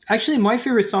 Actually, my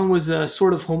favorite song was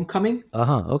 "Sort of Homecoming." Uh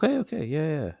huh. Okay. Okay. Yeah.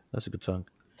 Yeah. That's a good song.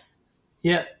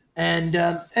 Yeah, and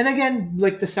again,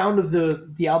 like the sound of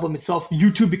the album itself,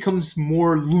 YouTube becomes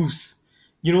more loose.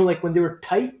 Like when they were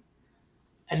tight,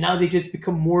 and now they just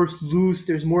become more loose.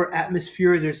 There's more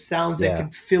atmosphere. There's sounds that Yeah, can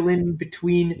fill in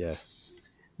yeah,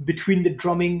 between the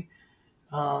drumming.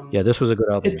 yeah. This was a good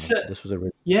album, It's man. This was a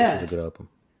yeah, good album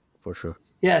for sure.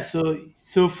 yeah.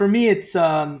 So for me, it's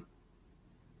and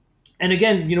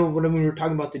again, when we were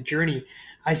talking about the journey,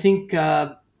 I think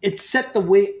it set the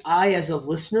way I, as a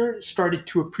listener, started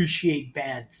to appreciate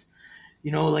bands.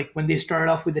 Like when they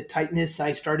started off with the tightness,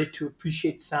 I started to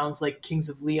appreciate sounds like Kings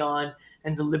of Leon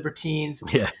and the Libertines.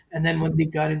 Yeah. And then when they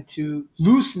got into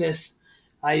looseness,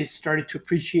 I started to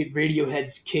appreciate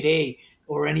Radiohead's Kid A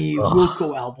or any Oh,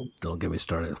 Wilco albums. don't get me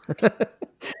started.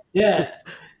 Yeah.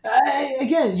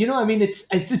 Again, I mean, it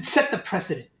set the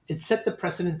precedent. It set the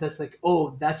precedent that's like,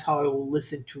 oh, that's how I will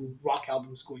listen to rock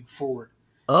albums going forward.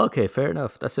 Okay, fair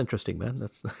enough. That's interesting, man.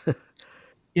 That's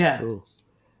Yeah. cool.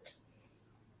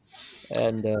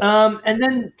 And And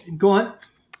then go on.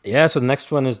 yeah, so the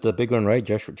next one is the big one, right?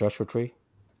 Joshua Tree.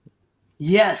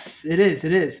 Yes, it is.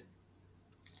 It is.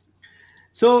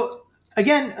 So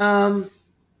again,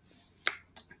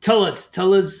 tell us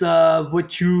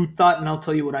what you thought, and I'll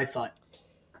tell you what I thought.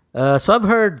 So I've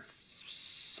heard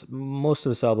most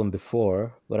of this album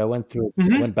before, but I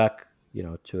Hmm. went back,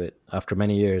 to it after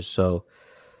many years. So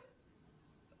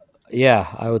yeah,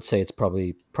 I would say it's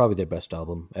probably their best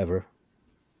album ever.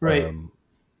 Right. Um,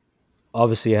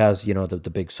 Obviously, it has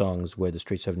the big songs where the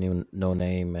streets have no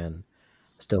name and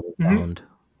still Hmm. found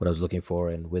what I was looking for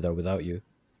and with or without you.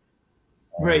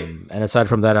 Right. And aside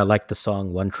from that, I like the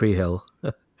song One Tree Hill,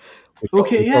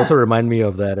 Okay. which also Yeah. remind me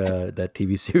of that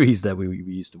TV series that we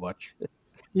used to watch.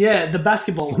 Yeah. The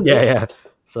basketball one, Yeah, right? yeah.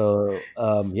 So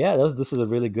yeah, this is a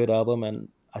really good album, and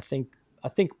I think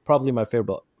probably my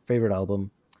favorite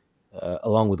album,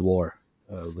 along with War,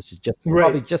 which is just Right.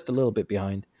 probably just a little bit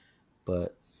behind,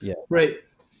 but yeah, Right.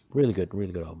 really good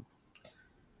album.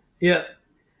 Yeah.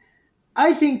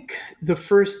 I think the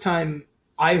first time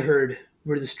I heard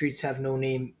 "Where the Streets Have No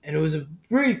Name," and it was a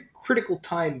very critical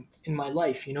time in my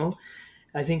life.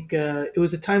 I think it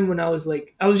was a time when I was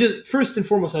just first and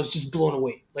foremost, I was just blown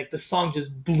away. Like the song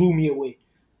just blew me away.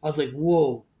 I was like,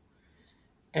 whoa.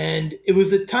 And it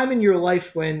was a time in your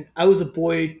life when I was a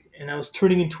boy and I was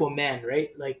turning into a man, right?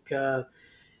 Like,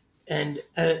 and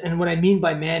what I mean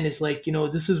by man is like,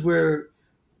 this is where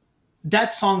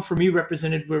that song for me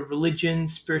represented where religion,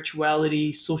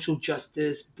 spirituality, social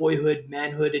justice, boyhood,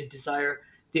 manhood, and desire,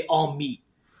 they all meet.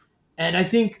 And I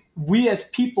think we as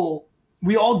people,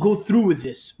 we all go through with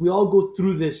this. We all go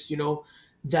through this,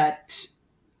 that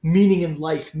meaning in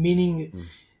life,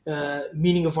 Mm,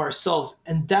 meaning of ourselves.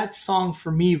 And that song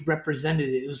for me represented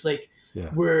it. It was like yeah.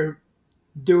 where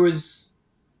there was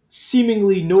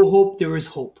seemingly no hope, there was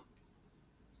hope.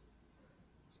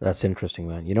 That's interesting,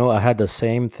 man. I had the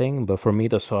same thing, but for me,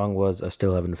 the song was "I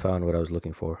Still Haven't Found What I Was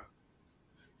Looking For."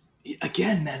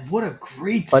 Again, man, what a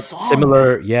great But song, man.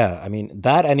 similar, yeah. I mean,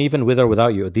 that and even "With or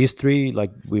Without You." These three,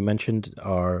 like we mentioned,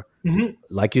 are Hmm.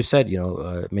 like you said.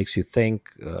 Makes you think.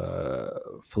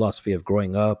 Philosophy of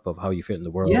growing up, of how you fit in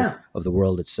the world, Yeah, of the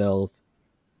world itself.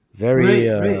 Very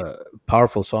right, right.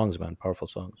 powerful songs, man. Powerful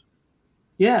songs.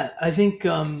 Yeah, I think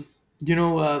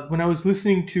when I was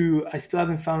listening to "I Still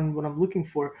Haven't Found What I'm Looking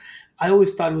For," I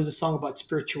always thought it was a song about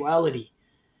spirituality,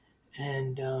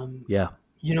 and Yeah.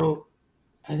 you know,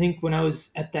 I think when I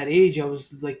was at that age, I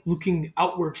was like looking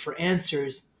outward for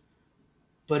answers,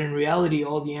 but in reality,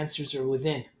 all the answers are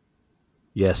within,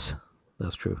 Yes,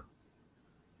 that's true.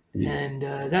 Yeah. and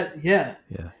yeah,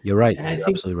 Yeah. You're right. and I You're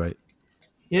think absolutely right.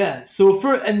 yeah. So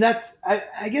and that's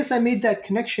I guess I made that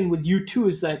connection with you too.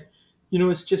 Is that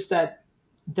it's just that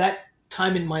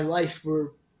time in my life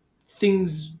where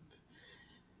things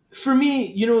for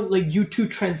me, like you two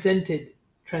trans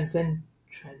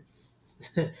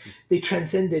they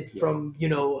transcended Yeah. from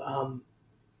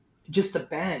just a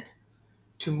band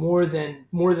to more than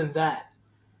that.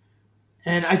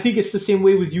 And I think it's the same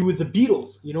way with you with the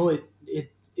Beatles.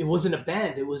 It wasn't a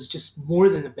band; it was just more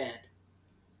than a band.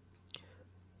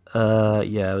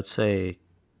 Yeah, I would say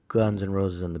Guns N'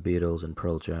 Roses and the Beatles and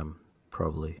Pearl Jam,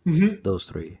 probably Hmm. those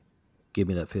three. Give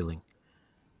me that feeling.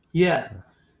 Yeah,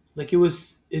 like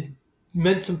it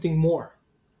meant something more.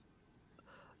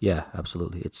 Yeah,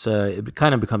 absolutely. It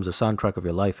kind of becomes a soundtrack of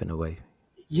your life in a way.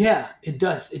 Yeah, it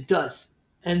does. It does.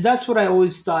 And that's what I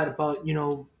always thought about.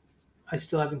 I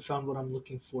still haven't found what I'm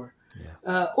looking for.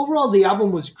 Yeah. Overall, the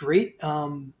album was great.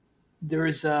 There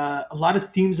is a lot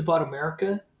of themes about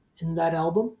America in that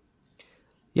album,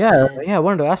 Yeah, and yeah. I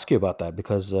wanted to ask you about that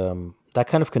because that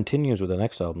kind of continues with the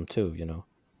next album too.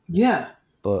 yeah,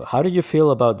 But how did you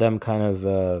feel about them? Kind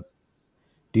of.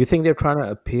 Do you think they're trying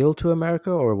to appeal to America,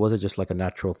 or was it just like a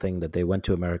natural thing that they went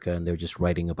to America and they're just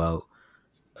writing about?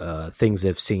 things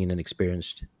they've seen and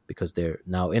experienced because they're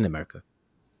now in America.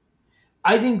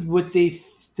 I think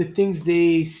the things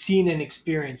they seen and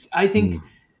experienced. Mm.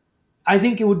 I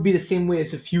think it would be the same way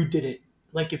as if you did it.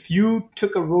 Like if you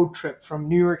took a road trip from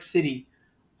New York City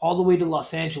all the way to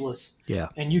Los Angeles Yeah.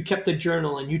 and you kept a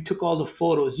journal and you took all the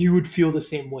photos, you would feel the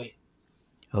same way.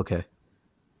 Okay.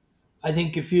 I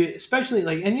think if you, especially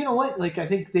like, and you know what, like I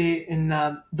think they in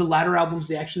the latter albums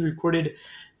they actually recorded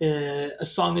a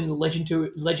song in the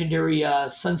legendary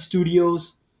Sun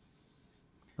Studios.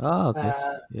 Oh, okay.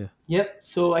 Uh, Yeah. Yep.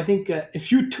 So I think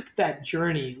if you took that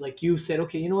journey, like you said,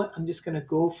 okay, you know what? I'm just going to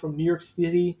go from New York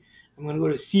City. I'm going to go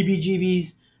to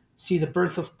CBGB's, see the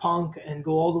birth of punk, and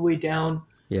go all the way down,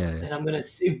 Yeah. Yeah. and I'm going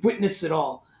to witness it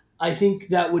all. I think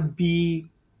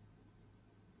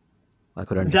I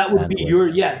could that would understand be where. your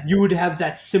yeah. You would have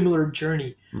that similar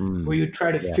journey where Mm. you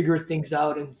try to Yeah. figure things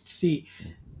out and see,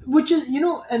 which is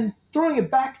and throwing it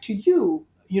back to you,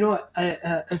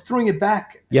 throwing it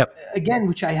back Yep. again,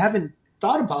 which I haven't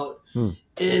thought about Mm.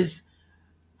 is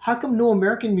how come no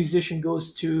American musician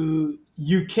goes to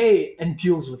UK and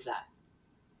deals with that?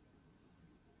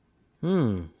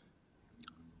 Hmm.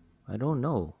 I don't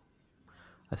know.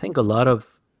 I think a lot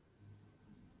of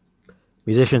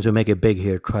musicians who make it big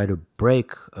here try to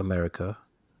break America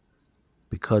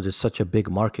because it's such a big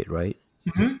market, right?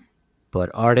 Hmm. But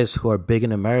artists who are big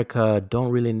in America don't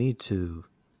really need to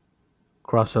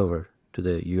cross over to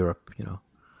the Europe,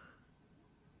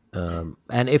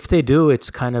 and if they do, it's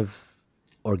kind of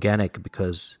organic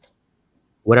because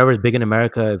whatever is big in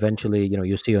America, eventually,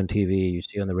 you see on TV, you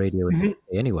see on the radio in the Hmm.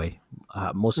 UK anyway,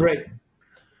 most of Right, it.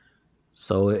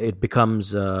 So it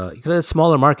becomes because it's a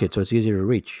smaller market, so it's easier to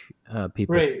reach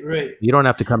people. right. You don't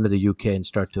have to come to the UK and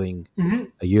start doing Hmm.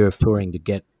 a year of touring to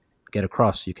get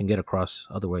across. You can get across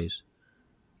other ways.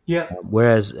 Yeah.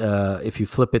 Whereas if you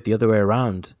flip it the other way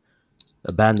around,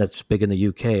 a band that's big in the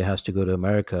UK has to go to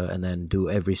America and then do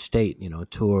every state,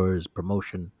 tours,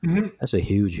 promotion. Hmm. That's a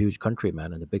huge, huge country,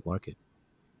 man, and a big market.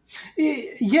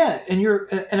 Yeah,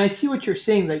 and I see what you're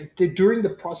saying. Like during the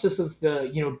process of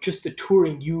the just the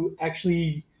touring, you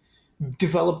actually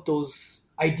develop those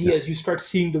Yeah. ideas. You start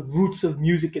seeing the roots of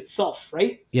music itself,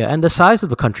 right? Yeah, and the size of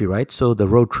the country, right? So the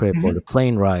road trip or the Hmm.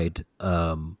 plane ride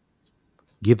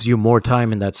gives you more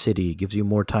time in that city, gives you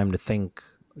more time to think.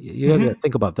 You have to Hmm.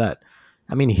 think about that.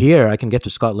 I mean, here I can get to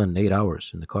Scotland in 8 hours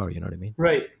in the car. You know what I mean?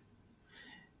 Right.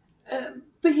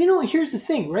 But here's the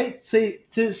thing, right?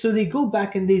 So they go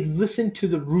back and they listen to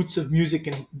the roots of music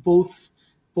in both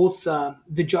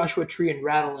the Joshua Tree and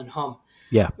Rattle and Hum.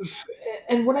 Yeah,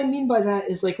 And what I mean by that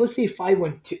is like, let's say if I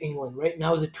went to England right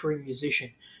now as a touring musician,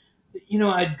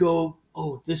 I'd go,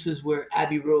 oh, this is where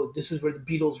Abbey Road, this is where the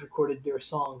Beatles recorded their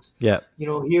songs. yeah.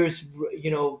 Here's Rolling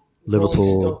Stone,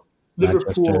 Liverpool,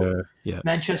 Liverpool, Manchester, yeah,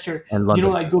 Manchester. and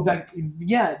London, I'd go back,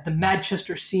 yeah, the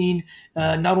Manchester scene.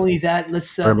 Not only that,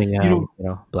 let's Birmingham,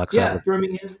 Black yeah, Sabbath.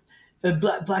 Birmingham,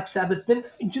 Black Sabbath. Then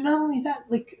not only that,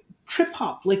 like trip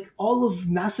hop, like all of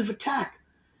Massive Attack.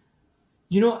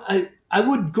 I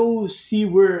would go see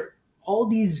where all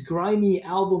these grimy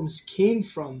albums came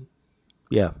from.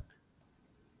 Yeah,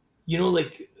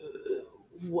 Like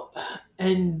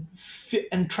and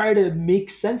try to make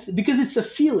sense because it's a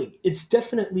feeling. It's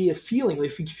definitely a feeling.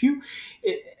 Like if you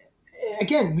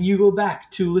again, when you go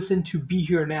back to listen to "Be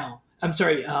Here Now," I'm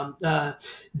sorry, definitely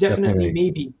definitely.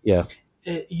 maybe Yeah,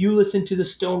 you listen to the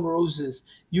Stone Roses,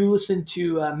 you listen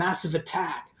to Massive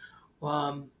Attack,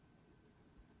 um,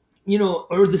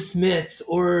 or the Smiths,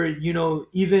 or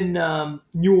even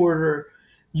New Order.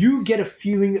 You get a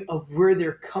feeling of where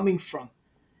they're coming from,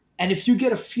 and if you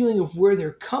get a feeling of where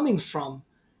they're coming from,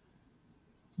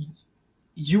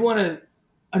 you want to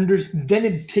then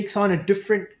it takes on a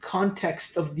different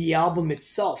context of the album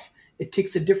itself. It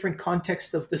takes a different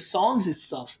context of the songs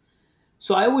itself.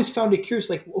 So I always found it curious,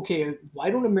 like, okay, why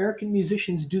don't American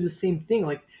musicians do the same thing?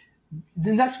 Like,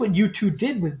 then that's what you two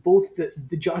did with both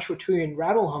the Joshua Tree and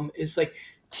Rattlehum is like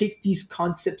take these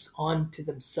concepts on to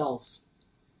themselves.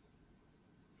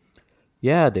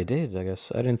 yeah, they did. I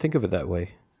guess I didn't think of it that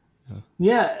way. Yeah.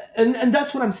 Yeah, and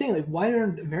that's what I'm saying. Like, why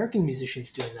aren't American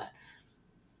musicians doing that?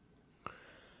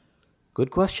 Good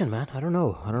question, man. I don't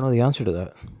know. I don't know the answer to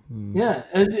that. Mm. Yeah,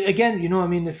 and again, I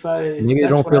mean, if Maybe they that's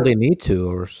don't what feel I they need to,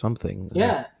 or something.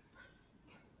 yeah,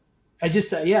 I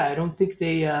just yeah, I don't think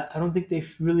they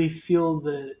really feel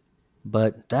the.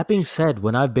 But that being said,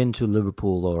 when I've been to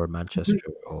Liverpool or Manchester,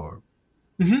 or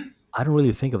Mhm. I don't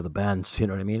really think of the bands. You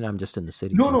know what I mean? I'm just in the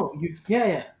city. No, So no,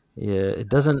 yeah, yeah, it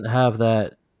doesn't have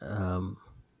that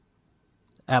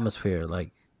atmosphere.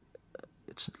 Like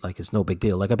it's no big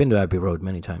deal. Like I've been to Abbey Road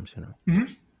many times. yeah.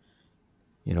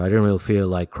 I didn't really feel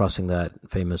like crossing that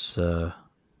famous, you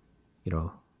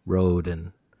know, road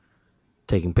and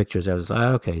taking pictures. I was like,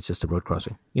 okay, it's just a road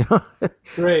crossing. It's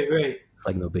Right, right.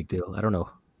 like no big deal. I don't know.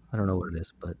 I don't know what it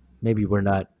is, but maybe we're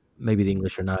not. Maybe the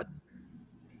English are not.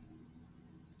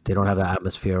 They don't have that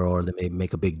atmosphere, or they may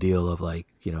make a big deal of like,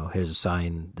 here's a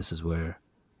sign. This is where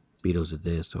Beatles did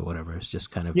this or whatever. It's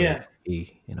just kind of very Yeah, low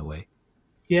in a way.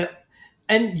 yeah.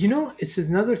 And it's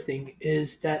another thing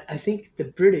is that I think the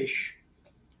British,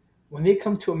 when they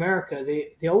come to America,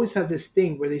 they always have this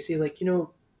thing where they say like,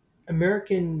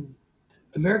 American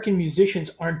American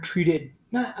musicians aren't treated,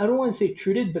 not, I don't want to say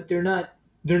treated, but they're not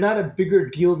a bigger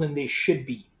deal than they should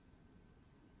be.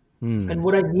 And Hmm.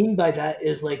 what I mean by that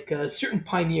is like certain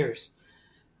pioneers.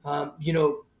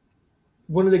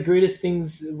 One of the greatest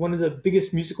things, one of the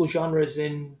biggest musical genres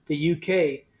in the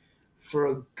UK for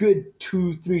a good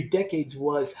 2, 3 decades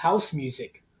was house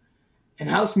music. And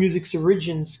house music's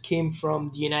origins came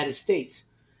from the United States.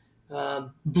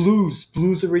 Blues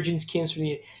origins came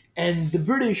from and the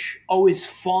British always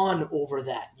fawn over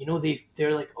that.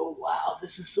 They're like, oh wow,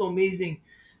 this is so amazing.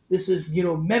 This is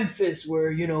Memphis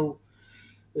where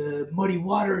Muddy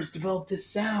Waters developed this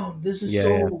sound. This is Yeah,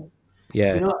 yeah, so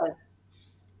you yeah, know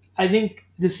I think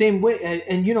the same way,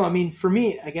 and I mean, for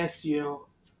me, I guess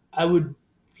I would,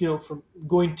 from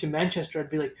going to Manchester, I'd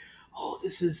be like, oh,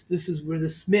 this is where the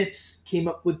Smiths came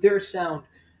up with their sound.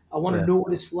 I want to yeah. know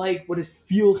what it's like, what it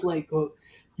feels like.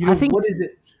 I think. What is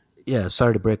it? Yeah,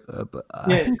 sorry to break, but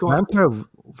I Yeah, think go on.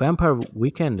 Vampire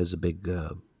Weekend is a big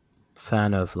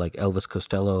fan of like Elvis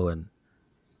Costello and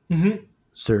Hmm.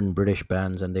 certain British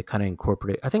bands, and they kind of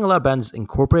incorporate. I think a lot of bands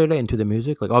incorporate it into the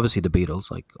music, like obviously the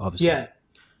Beatles, like obviously, Yeah,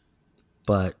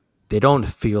 but they don't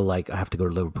feel like I have to go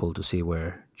to Liverpool to see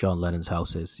where John Lennon's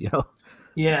house is.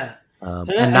 yeah. And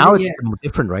And I now think it's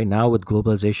different, right? Now with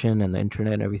globalization and the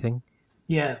internet and everything,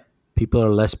 yeah, people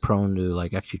are less prone to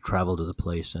like actually travel to the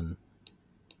place and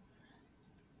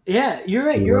yeah. You're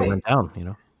right. see You're where it right. went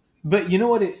down. But you know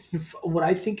what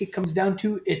I think it comes down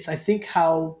to? It's I think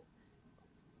how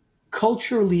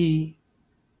culturally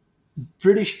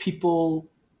British people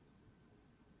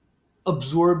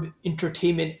absorb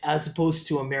entertainment as opposed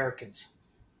to Americans.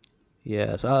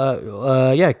 Yes.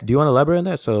 Yeah. Do you want to elaborate on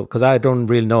that? So, because I don't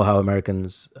really know how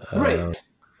Americans Right. And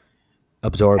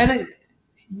absorb.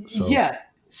 So, yeah.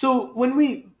 So when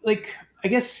we like, I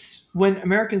guess when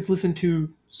Americans listen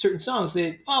to certain songs,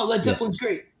 oh, Led yeah, Zeppelin's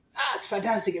great. Ah, it's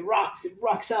fantastic. It rocks. It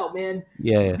rocks out, man.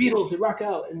 yeah, The yeah, Beatles, it rock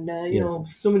out, and yeah.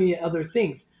 so many other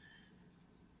things.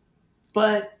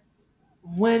 But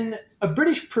when a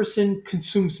British person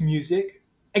consumes music,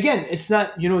 again,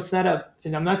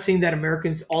 and I'm not saying that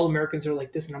all Americans are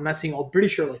like this, and I'm not saying all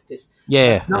British are like this.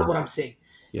 That's Yeah, not yeah, what I'm saying.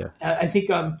 yeah, I think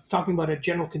I'm talking about a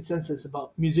general consensus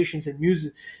about musicians and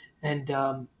music, and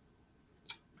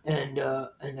and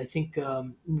I think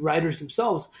writers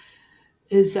themselves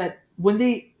is that when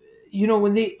they hit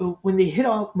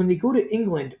off when they go to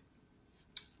England,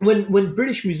 when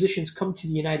British musicians come to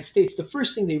the United States, the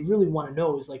first thing they really want to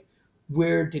know is like,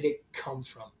 where did it come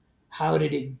from? How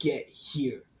did it get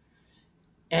here?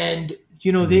 And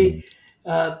mm, they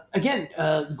again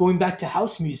going back to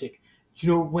house music.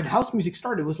 When house music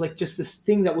started, it was like just this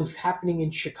thing that was happening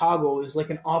in Chicago. It was like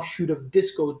an offshoot of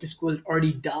disco. Disco had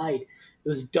already died. It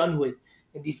was done with.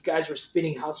 And these guys were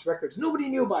spinning house records. Nobody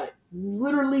knew about it.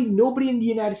 Literally nobody in the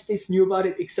United States knew about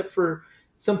it except for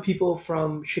some people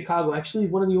from Chicago. Actually,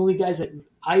 one of the only guys that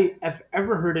I have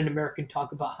ever heard an American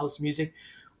talk about house music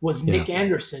was yeah. Nick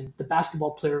Anderson, the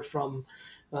basketball player from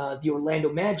the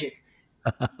Orlando Magic.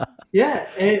 Yeah,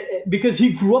 because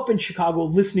he grew up in Chicago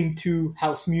listening to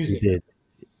house He music. did.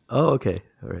 Oh, okay.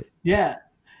 All right. Yeah,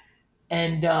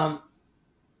 and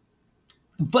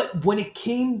but when it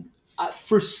came,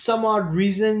 for some odd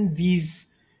reason, these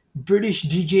British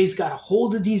DJs got a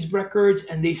hold of these records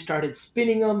and they started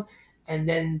spinning them, and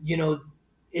then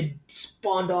it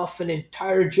spawned off an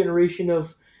entire generation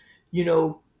of you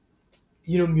know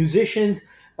musicians.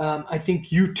 I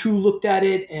think U2 looked at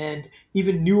it, and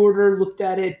even New Order looked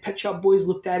at it. Pet Shop Boys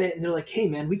looked at it, and they're like, "Hey,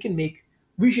 man, we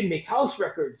should make house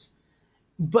records."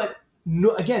 But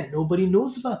no, again, nobody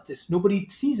knows about this. Nobody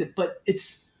sees it. But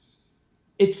it's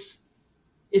it's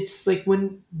like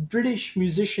when British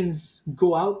musicians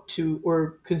go out to,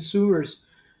 or connoisseurs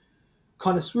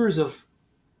of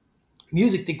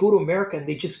music, they go to America and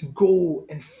they just go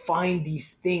and find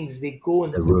these things. They go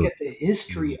and The look root. at the Mm.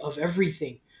 history of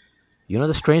everything.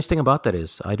 The strange thing about that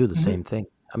is I do the Mhm. same thing.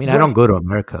 I mean, I don't Right. go to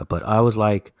America, but I was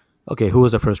like, okay, who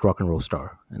was the first rock and roll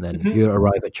star? And then Hmm. you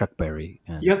arrive at Chuck Berry,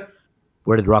 and Yep.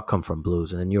 where did rock come from?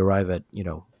 Blues, and then you arrive at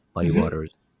Muddy Hmm.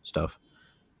 Waters stuff.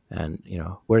 and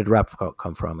where did rap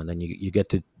come from, and then you get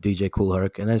to DJ Cool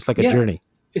Herc, and then it's like a Yeah, journey.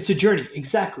 it's a journey,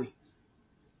 exactly.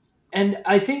 And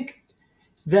I think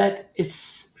that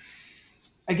it's,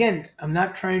 again, I'm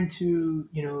not trying to,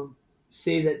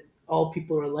 say that all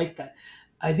people are like that.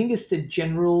 I think it's the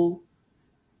general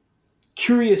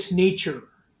curious nature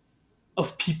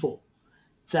of people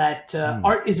that Hmm.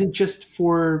 art isn't just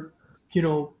for,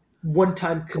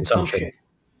 one-time Consumption. consumption.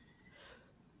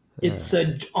 It's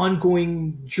an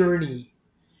ongoing journey,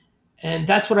 and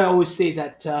that's what I always say,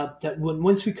 that when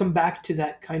once we come back to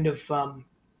that kind of,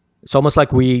 It's almost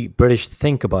like we British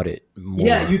think about it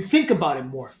yeah, you more think about it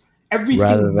more. rather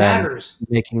Everything than matters.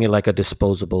 making it like a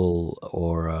disposable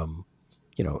or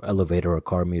elevator or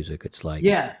car music. It's like,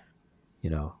 Yeah, you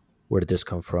know, where did this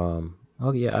come from?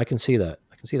 Oh yeah, I can see that.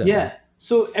 I can see that now. yeah.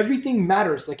 So everything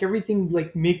matters. Like everything,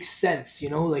 like makes sense.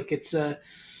 Like it's a,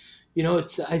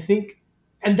 it's, I think,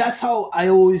 and that's how I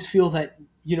always feel that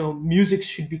music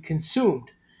should be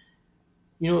consumed.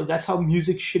 That's how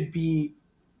music should be.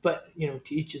 But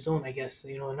to each his own, I guess.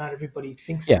 Not everybody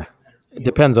thinks Yeah, like that. it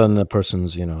depends on the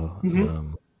person's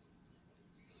Mhm.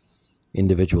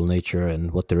 individual nature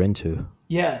and what they're into.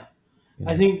 Yeah, You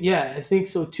I know, think. Yeah, I think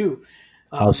so too.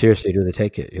 how Um, seriously do they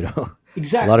take it? A lot of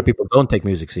exactly. people don't take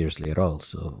music seriously at all.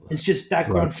 So It's just a lot of,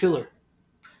 background filler.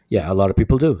 yeah, a lot of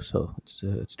people do. So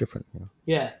it's different.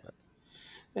 Yeah.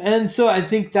 And so I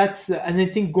think and I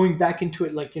think going back into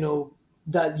it, like,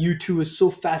 that you two is so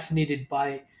fascinated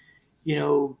by, you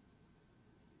know,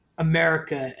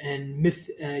 America and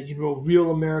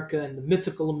real America and the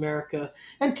mythical America.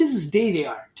 And to this day they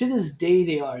are. To this day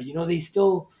they are. They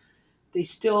still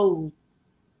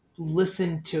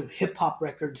listen to hip hop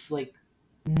records like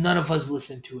none of us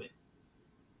listen to it.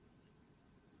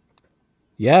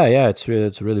 Yeah, yeah, it's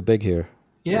really big here.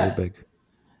 It's really Yeah. big.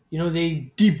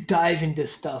 They deep dive into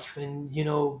stuff, and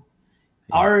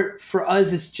Yeah, for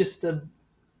us it's just a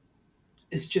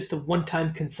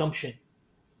one-time consumption.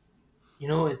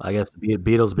 It, I guess the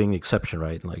Beatles being the exception,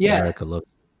 right? Like yeah, America loves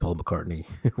Paul McCartney,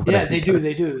 yeah, whatever he they do, does,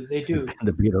 they do, they and do.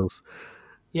 the Beatles.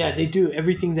 Yeah, they Yeah. do.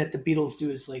 Everything that the Beatles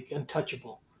do is like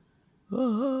untouchable.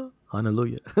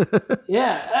 Hallelujah.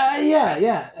 Yeah, yeah,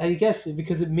 yeah. I guess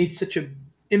because it made such a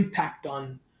impact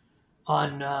on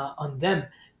them.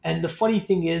 And the funny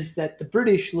thing is that the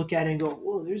British look at it and go,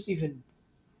 "Whoa,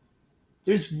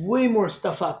 there's way more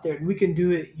stuff out there, and we can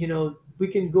do it. We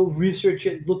can go research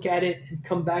it, look at it, and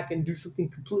come back and do something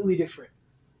completely different."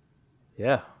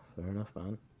 Yeah, fair enough,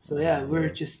 man. So yeah, we're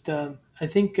just. I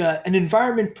think an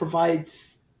environment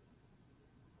provides,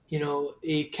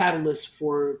 a catalyst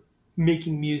for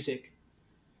making music,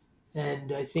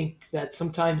 and I think that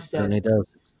sometimes that, Certainly does.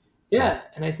 Yeah. yeah,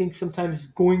 and I think sometimes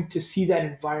going to see that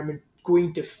environment,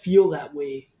 going to feel that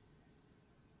way,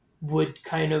 would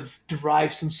kind of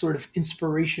derive some sort of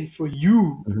inspiration for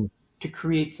you Mhm. to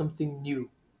create something new.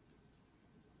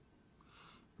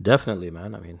 Definitely,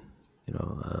 man. I mean,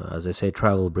 as they say,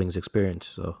 travel brings experience.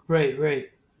 So, Right, right.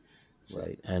 So,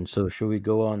 right. And so, should we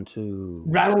go on to?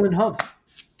 rattle and hum.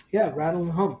 Yeah, rattle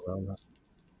and hum. Well,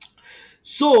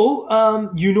 So,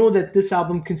 you know that this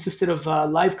album consisted of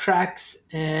live tracks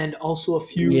and also a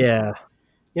few. yeah,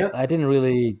 Yep, I didn't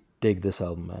really dig this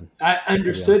album, man. I To be honest.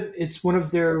 understood. It's one of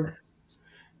their,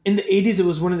 in the 80s, it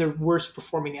was one of their worst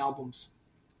performing albums.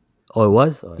 Oh, it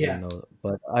was. Oh, I didn't Yeah. know.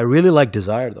 But I really like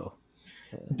Desire, though.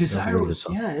 That was a Desire really good was,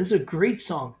 song. yeah, it's a great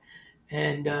song.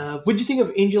 And what'd you think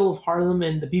of Angel of Harlem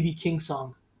and the BB King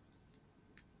song?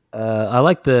 I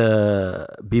like the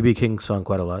BB King song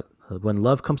quite a lot. When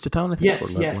Love Comes to Town, I think, or Yes,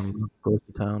 When yes. Love Goes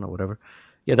to Town, or whatever.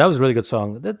 Yeah, that was a really good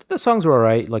song. The songs were all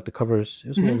right. Like the covers, it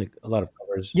was Hmm. mainly a lot of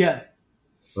covers, Yeah,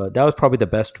 but that was probably the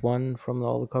best one from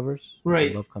all the covers. When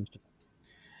right. Love Comes to.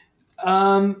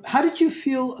 How did you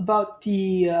feel about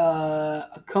the I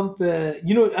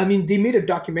mean, they made a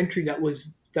documentary that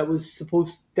was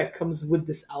supposed that comes with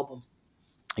this album.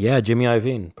 Yeah, Jimmy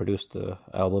Iovine produced the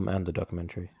album and the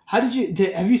documentary. Have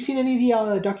you seen any of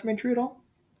the documentary at all?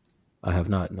 I have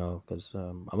not, no, because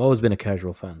I've always been a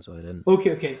casual fan, so I didn't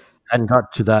Okay, okay. hadn't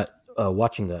got to that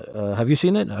watching that. Have you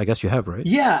seen it? I guess you have, right?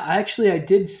 Yeah, I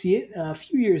did see it a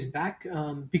few years back,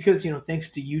 because thanks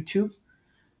to YouTube,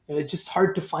 it's just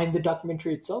hard to find the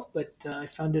documentary itself, but I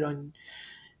found it on,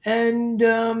 and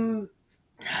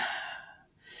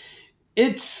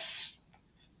it's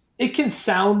it can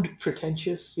sound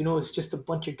pretentious. It's just a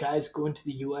bunch of guys going to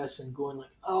the U.S. and going like,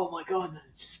 "Oh my God,"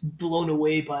 just blown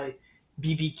away by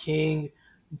BB King,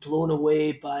 blown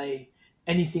away by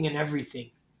anything and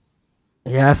everything.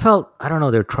 Yeah, I don't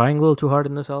know, they're trying a little too hard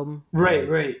in this album. Right, Like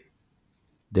right.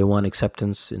 they want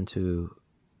acceptance into,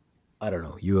 I don't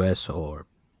know, US or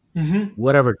Hmm.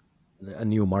 whatever a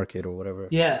new market or whatever.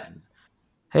 Yeah,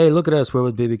 Hey, look at us, we're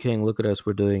with BB King. Look at us,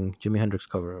 we're doing Jimi Hendrix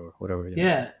cover or whatever.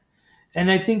 yeah.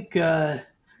 And I think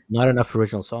Not enough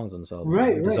original songs on this album.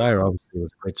 right, Your right. Desire obviously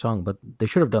was a great song, but they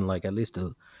should have done like at least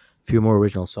a few more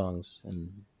original songs and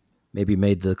maybe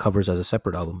made the covers as a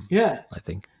separate album. Yeah, I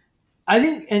think. I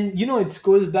think, and it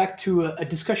goes back to a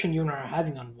discussion you and I were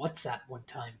having on WhatsApp one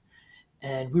time,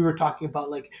 and we were talking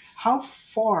about like how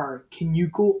far can you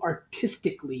go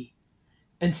artistically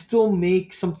and still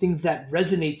make something that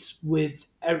resonates with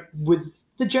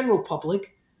the general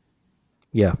public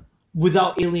Yeah,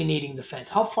 without alienating the fans.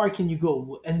 How far can you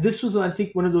go? And this was, I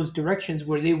think, one of those directions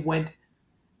where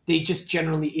they just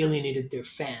generally alienated their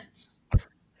fans.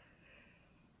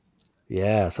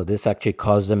 yeah. So this actually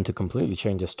caused them to completely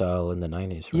change the style in the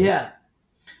 '90s, right? Yeah.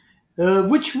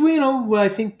 Which I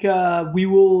think we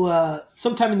will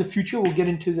sometime in the future. We'll get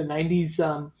into the '90s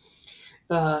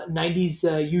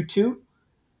U2.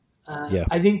 Yeah,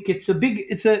 I think it's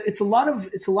a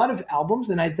lot of albums,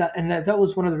 and that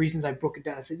was one of the reasons I broke it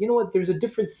down. I said, you know what? There's a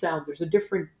different sound. There's a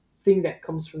different thing that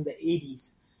comes from the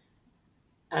 '80s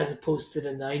as opposed to the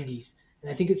 '90s, and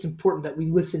I think it's important that we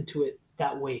listen to it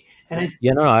that way. And I,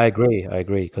 yeah. No, I agree. I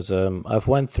agree because I've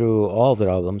went through all of their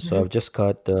albums, so Mhm. I've just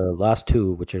got the last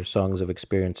two, which are songs of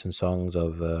experience and songs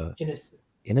of Innocent. Yep.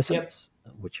 innocence,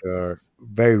 which are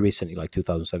very recently, like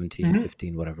 2017, Hmm.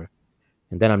 15, whatever.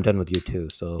 And then I'm done with you too.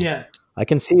 So Yeah. I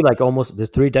can see like almost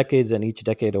there's 3 decades, and each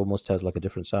decade almost has like a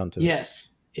different sound to it. Yes,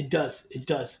 it does. It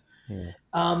does. Yeah,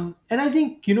 And I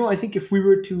think, I think if we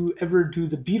were to ever do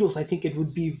the Beatles, I think it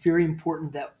would be very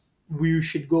important that we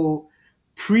should go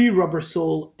pre Rubber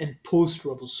Soul and post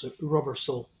Rubber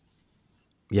Soul.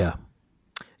 yeah,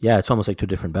 yeah. It's almost like two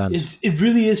different bands. It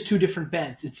really is two different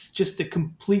bands. It's just a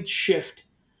complete shift.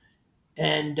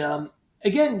 And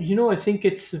again, I think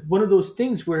it's one of those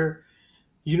things where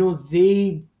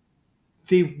they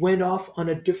went off on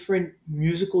a different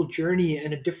musical journey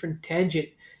and a different tangent,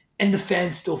 and the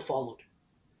fans still followed.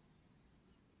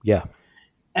 Yeah,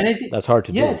 And I think, that's hard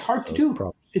to yeah, do. it's hard to So do.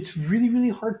 props. It's really, really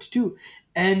hard to do.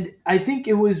 And I think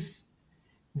it was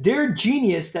their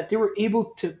genius that they were able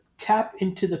to tap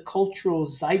into the cultural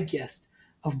zeitgeist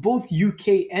of both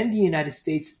UK and the United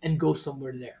States and go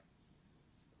somewhere there.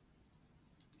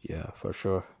 Yeah, for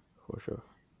sure, for sure.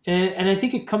 And I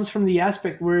think it comes from the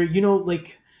aspect where,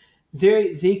 like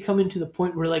they come into the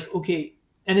point where like, okay,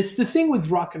 and it's the thing with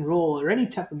rock and roll or any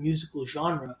type of musical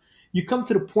genre, you come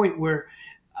to the point where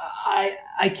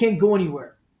I can't go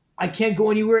anywhere. I can't go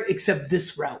anywhere except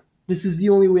this route. This is the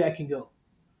only way I can go.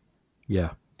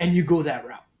 Yeah, And you go that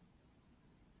route.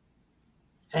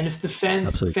 And if the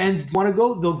absolutely. fans want to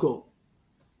go, they'll go.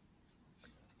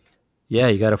 Yeah,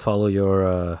 you got to follow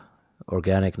your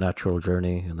organic, natural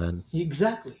journey, and then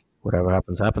Exactly. whatever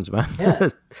happens, happens, man. Yeah.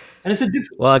 And it's a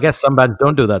different. Well, I guess some bands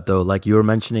don't do that though. Like you were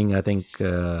mentioning, I think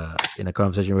in a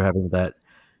conversation we were having that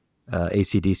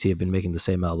ACDC have been making the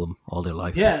same album all their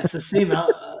life. Yeah, it's the same.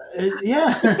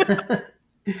 Yeah,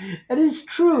 it is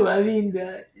true. I mean,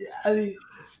 I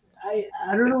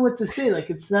don't know what to say. Like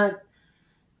it's not,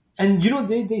 and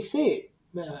they say it.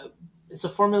 It's a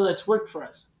formula that's worked for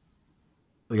us.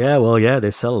 Yeah, well, yeah,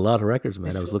 they sell a lot of records,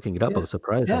 man. I It's was looking it up. I yeah, was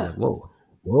surprised. I was yeah, like, whoa,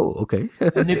 whoa, okay.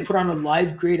 and they put on a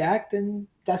live great act, and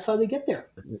that's how they get there.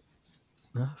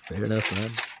 Fair enough, man.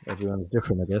 Everyone's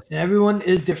different, I guess. And everyone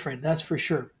is different. That's for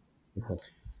sure.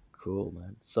 Cool,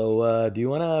 man. So, do you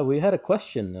wanna? We had a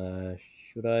question.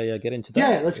 Should I get into that?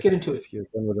 Yeah, let's get into it. If you're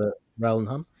done with the Raul and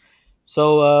Hum.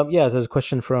 So, yeah, there's a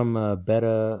question from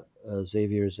Beta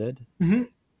Xavier Z Hmm.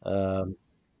 um,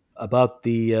 about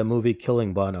the movie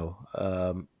Killing Bono.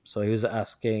 So he was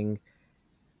asking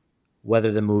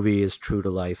whether the movie is true to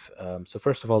life. So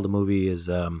first of all, the movie is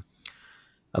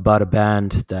about a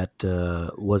band that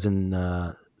was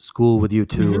in school with you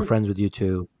two or Hmm. friends with you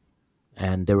two,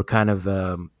 and they were kind of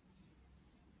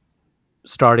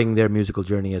starting their musical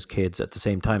journey as kids at the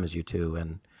same time as you two.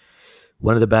 And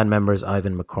one of the band members,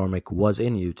 Ivan McCormick, was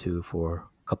in you two for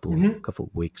a Hmm. couple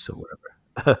of weeks or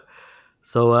whatever.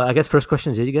 So I guess first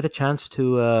question is: did you get a chance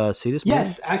to see this movie?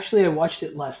 Yes, actually, I watched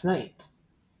it last night.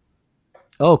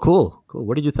 Oh, cool, cool.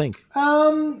 What did you think?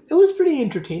 It was pretty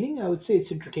entertaining. I would say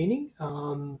it's entertaining.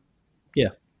 Yeah,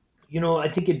 I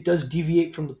think it does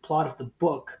deviate from the plot of the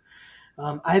book.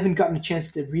 I haven't gotten a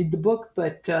chance to read the book,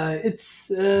 but yeah,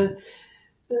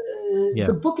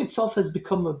 the book itself has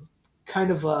become a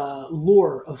kind of a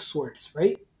lore of sorts,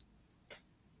 right?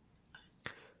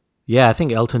 yeah. I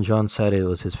think Elton John said it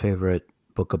was his favorite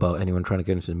book about anyone trying to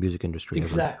get into the music industry ever.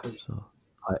 Exactly. So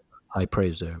high, high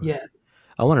praise there, man. Yeah.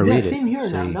 I want to Yeah. read it, Same here.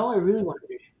 Now, see now I really want to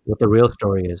read it. what the real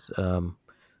story is.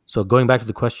 So going back to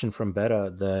the question from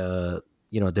Beta,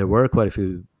 there were quite a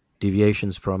few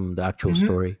deviations from the actual Hmm.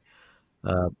 story.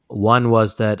 One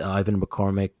was that Ivan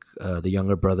McCormick, the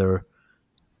younger brother,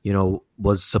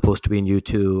 was supposed to be in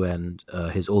U2, and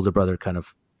his older brother kind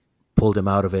of pulled him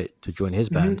out of it to join his Hmm.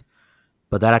 band.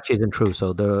 But that actually isn't true.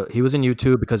 So he was in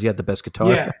U2 because he had the best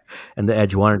guitar, Yeah. and the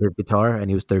Edge wanted his guitar, and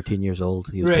he was 13 years old.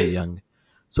 He was too Right. young.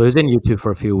 So he was in U2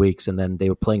 for a few weeks, and then they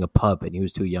were playing a pub, and he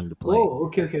was too young to play. Oh,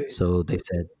 okay, okay. So they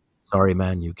said, "Sorry,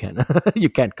 man, you can't you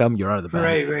can't come. You're out of the band."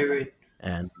 Right, right, right.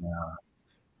 And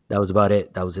that was about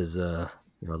it. That was his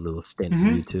little stint in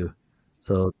Hmm. U2.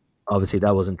 So obviously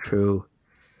that wasn't true.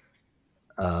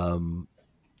 Um,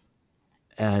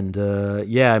 and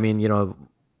yeah, I mean,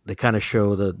 they kind of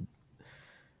show that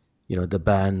the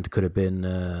band could have been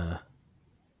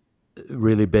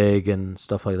really big and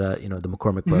stuff like that. The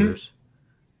McCormick Hmm. brothers.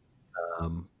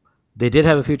 Um, they did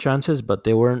have a few chances, but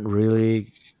they weren't really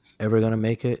ever going to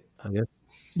make it, I guess.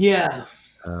 Yeah,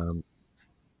 Um,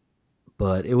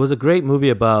 but it was a great movie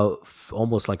about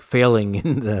almost like failing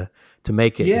in the to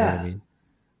make it. You know what I yeah, mean?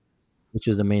 Which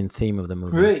is the main theme of the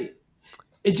movie. right.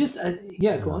 It just,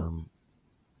 yeah, go on. Um,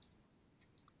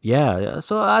 yeah, yeah.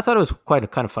 So I thought it was quite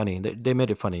kind of funny. They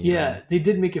made it funny. You know what I Yeah, mean? they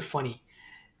did make it funny.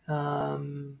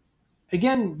 Um,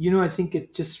 Again, I think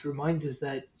it just reminds us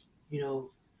that, you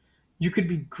know, you could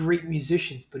be great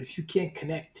musicians, but if you can't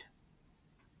connect,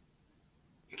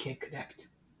 you can't connect.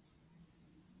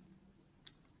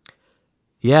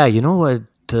 Yeah, you know what?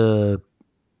 There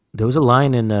was a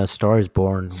line in *Star Is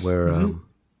Born* where Hmm.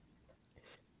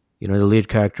 the lead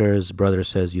character's brother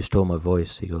says, "You stole my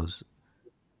voice." He goes,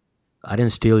 "I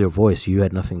didn't steal your voice. You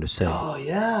had nothing to say." Oh,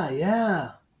 yeah,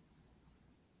 yeah.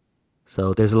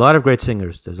 So there's a lot of great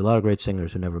singers. There's a lot of great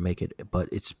singers who never make it, but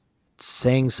it's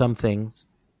saying something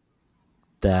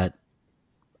that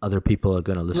other people are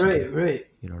going to listen to. Right, right.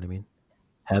 You know what I mean?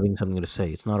 Having something to say.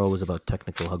 It's not always about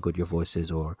technical, how good your voice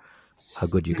is, or how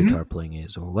good your Hmm. guitar playing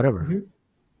is, or whatever. Hmm.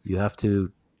 You have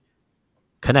to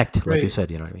connect, like you Right,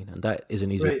 said. You know what I mean? And that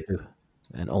isn't easy right. to do.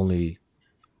 And only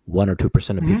 1 or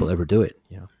 2% of Hmm. people ever do it.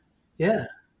 Yeah,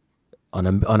 On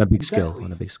a big scale. On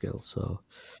exactly. a big scale. So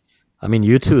I mean,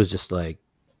 U2 is just like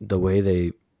the way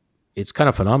they. It's kind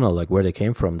of phenomenal, like where they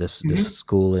came from. This Hmm.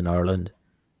 school in Ireland,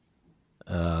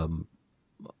 um,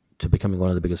 to becoming one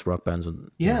of the biggest rock bands in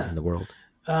Yeah. the world.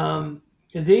 Um,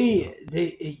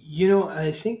 You know.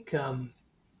 I think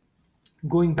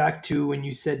going back to when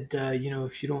you said,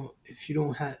 if you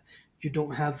don't have you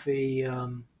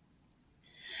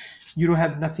don't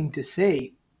have nothing to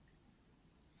say.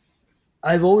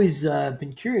 I've always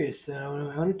been curious. I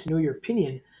wanted to know your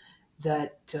opinion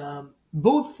that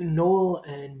both Noel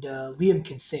and Liam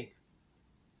can sing.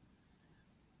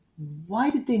 Why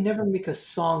did they never make a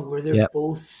song where they're Yeah,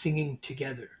 both singing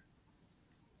together?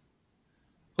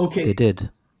 they Okay.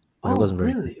 did, but it Oh, wasn't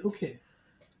very good. really? Okay.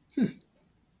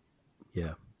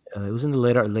 Yeah, it was in the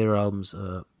later albums.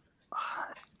 I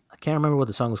can't remember what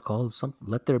the song was called. Some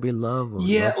 "Let There Be Love" or Yeah.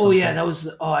 "Love Oh, yeah. Something." That was.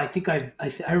 Oh, I think I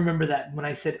remember that when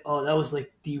I said, "Oh, that was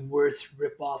like the worst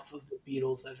ripoff of the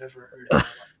Beatles I've ever heard in my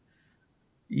life."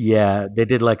 Yeah, they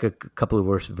did like a couple of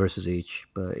verses each,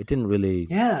 but it didn't really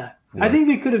Yeah, I work. think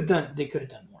they could have done. They could have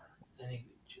done more. I think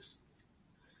they just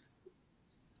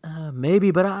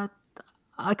Maybe, but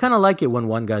I kind of like it when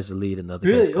one guy's the lead and the other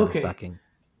guy's really kind of okay. backing.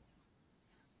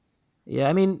 Yeah,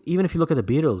 I mean, even if you look at the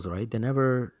Beatles, right? They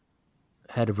never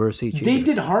had a verse each They either.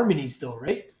 did harmonies though,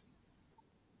 right?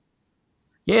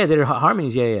 Yeah, they're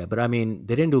harmonies. Yeah, yeah, but I mean,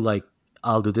 they didn't do like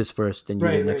I'll do this first, then you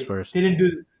do the Right, next right. verse. They didn't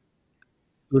do.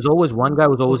 It was always one guy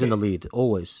was always in the Okay, lead,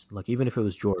 always. Like even if it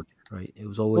was George, right? It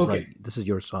was always okay, like this is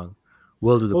your song.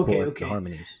 We'll do the okay, chord, the okay.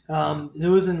 harmonies. Yeah. It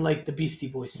wasn't like the Beastie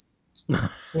Boys.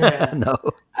 Yeah. No.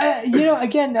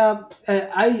 Again,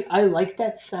 I like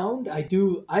that sound. I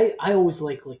do. I always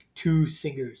like two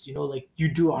singers. Like you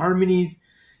do harmonies,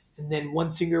 and then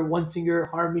one singer,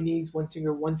 harmonies, one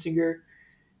singer, one singer.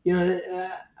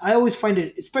 I always find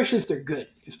it, especially if they're good.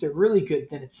 If they're really good,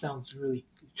 then it sounds really.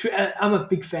 I'm a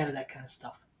big fan of that kind of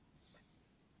stuff.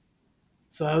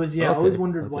 So I always Okay.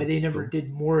 wondered why Okay. they never Cool.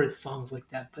 did more songs like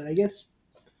that. But I guess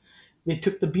they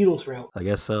took the Beatles route. I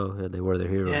guess so. Yeah, they were their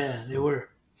heroes. Yeah, they were.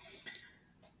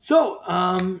 So,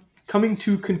 coming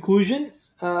to conclusion.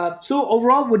 So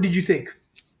overall, what did you think?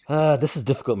 This is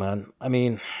difficult, man. I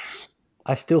mean,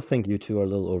 I still think you two are a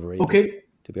little overrated, Okay.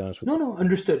 to be honest with No, you. no,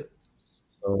 understood.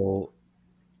 So,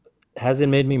 has it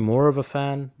made me more of a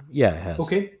fan? Yeah, it has.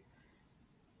 Okay.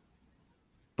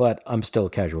 But I'm still a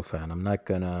casual fan. I'm not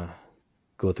gonna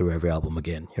go through every album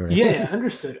again. You know what I Yeah, yeah, mean?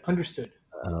 understood. Understood.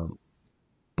 Um,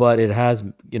 but it has,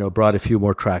 brought a few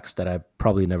more tracks that I've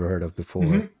probably never heard of before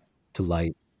Hmm. to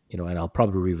light. And I'll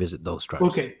probably revisit those tracks.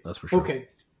 Okay. That's for sure. Okay.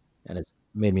 And it's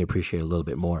made me appreciate it a little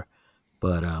bit more.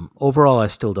 But overall, I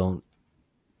still don't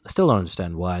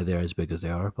understand why they're as big as they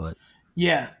are. But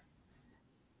Yeah.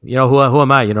 who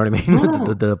am I? You know what I mean? No, no, the,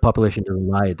 no. the population doesn't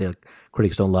lie. The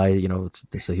critics don't lie.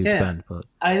 It's a huge Yeah. band. But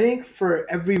I think for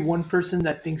every one person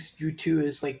that thinks U2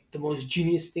 is like the most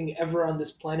genius thing ever on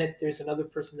this planet, there's another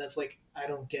person that's like, I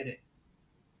don't get it.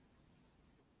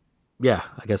 yeah,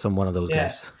 I guess I'm one of those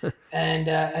Yeah. guys. And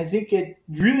I think it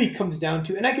really comes down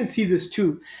to, and I can see this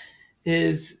too,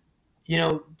 is,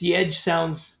 the Edge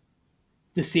sounds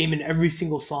the same in every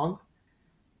single song.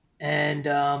 And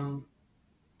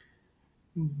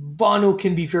Bono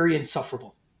can be very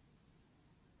insufferable.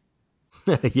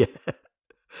 Yeah,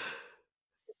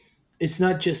 It's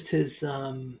not just his.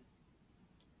 I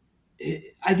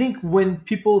think when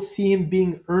people see him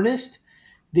being earnest,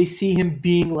 they see him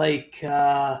being like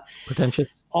pretentious.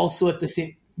 also at the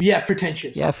same. Yeah, Yeah, I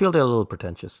pretentious. feel they're a little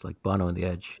pretentious, like Bono and the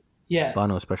Edge. Yeah,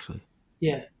 Bono especially.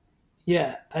 yeah,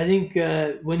 yeah. I think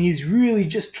when he's really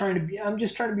just trying to be, I'm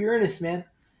just trying to be earnest, man.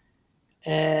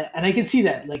 And I can see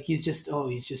that. Like he's just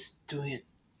doing it.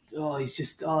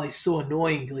 He's so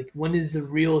annoying. Like when is the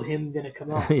real him gonna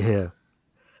come out?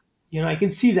 Yeah, I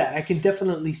can see that. I can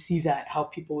definitely see that how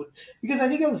people would, because I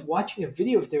think I was watching a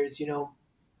video of theirs,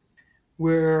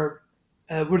 where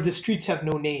the streets have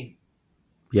no name,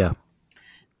 yeah,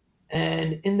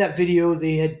 and in that video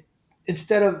they had,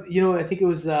 instead of, I think it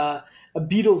was a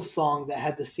Beatles song that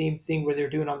had the same thing where they're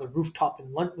doing on the rooftop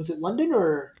in London. Was it London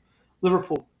or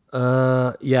Liverpool?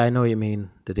 yeah. I know what you mean.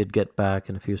 They did get back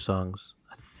in a few songs.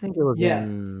 I think it was Yeah.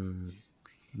 in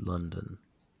London.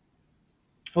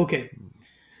 Okay.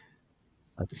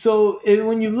 I think, So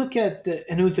when you look at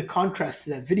and it was the contrast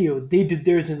to that video, they did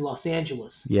theirs in Los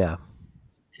Angeles, yeah,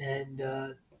 and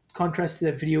contrast to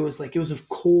that video was like it was a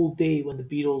cold day when the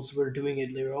Beatles were doing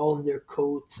it. They were all in their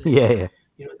coats, and yeah,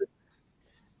 yeah.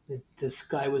 the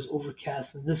sky was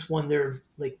overcast. And this one, they're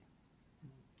like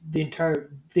they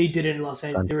did it in Los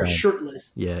Angeles. They were Sunshine.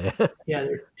 shirtless. Yeah, Yeah,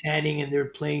 they're tanning and they're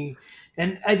playing.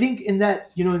 And I think in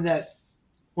that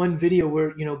one video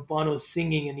where Bono's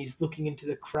singing and he's looking into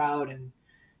the crowd and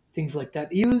things like that.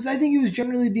 I think he was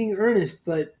generally being earnest,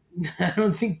 but I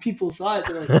don't think people saw it.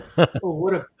 They're like, oh,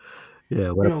 what a,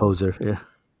 yeah. What you a know, poser. Yeah,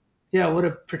 yeah, what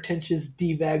a pretentious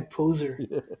d bag poser.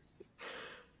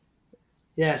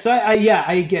 Yeah, so yeah,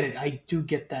 I get it. I do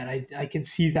get that. I can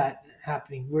see that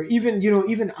happening. Where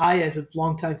even I, as a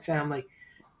longtime fan, I'm like,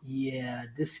 yeah,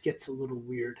 this gets a little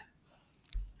weird.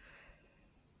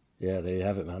 yeah. There you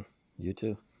have it, man. You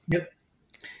too. Yep.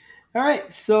 All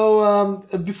right. So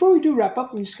before we do wrap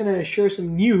up, I'm just gonna share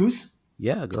some news.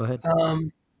 Yeah, go ahead.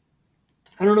 Um,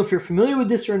 I don't know if you're familiar with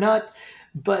this or not,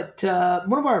 but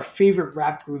one of our favorite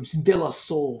rap groups, De La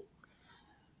Soul.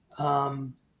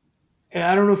 Um, and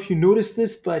I don't know if you noticed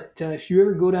this, but if you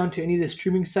ever go down to any of the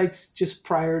streaming sites just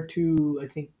prior to, I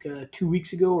think, 2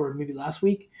 weeks ago or maybe last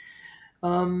week,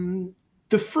 um,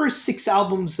 the first six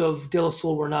albums of De La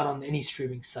Soul were not on any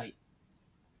streaming site.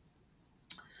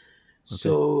 Okay.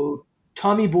 So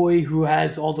Tommy Boy, who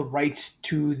has all the rights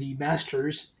to the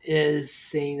masters, is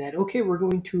saying that okay, we're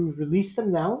going to release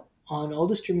them now on all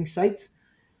the streaming sites,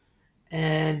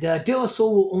 and De La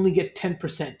Soul will only get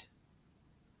 10%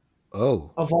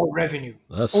 Oh, of all revenue.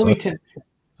 that Only sucks. 10%.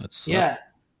 That sucks. Yeah.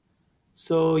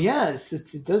 So yeah,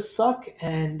 it does suck,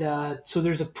 and so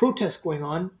there's a protest going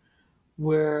on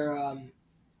where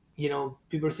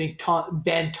people are saying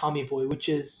ban Tommy Boy, which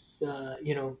is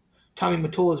Tommy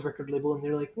Mottola's record label, and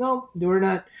they're like, no, we're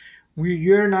not.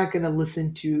 You're not going to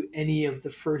listen to any of the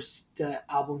first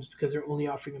albums because they're only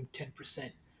offering them 10%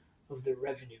 of their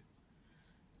revenue.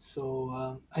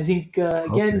 So I think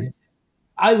again, Okay.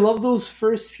 I love those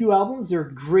first few albums. They're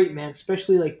great, man.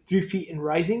 Especially like 3 Feet and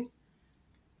Rising.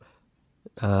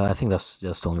 I think that's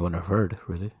the only one I've heard,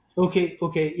 really. Okay,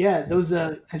 okay, yeah. Those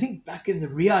I think back in the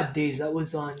Riyadh days, that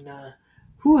was on.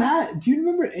 Who had? Do you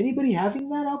remember anybody having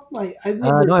that album? I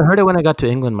remember No, I some. heard it when I got to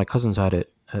England. My cousins had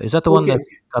it. Is that the one Okay, that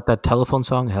okay. got that telephone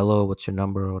song? Hello, what's your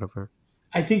number or whatever?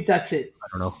 I think that's it. I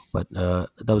don't know, but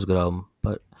that was a good album.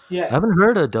 But I Yeah, haven't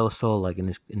heard of Del Sol like in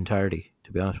its entirety,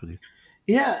 to be honest with you.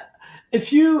 yeah.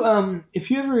 If you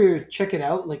ever check it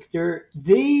out, like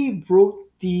they wrote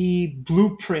the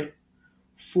blueprint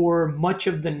for much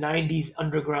of the '90s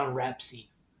underground rap scene.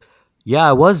 Yeah,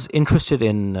 I was interested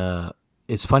in.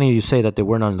 It's funny you say that they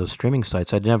weren't on those streaming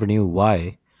sites. I never knew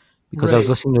why, because I was Right.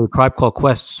 listening to Tribe Called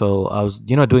Quest, so I was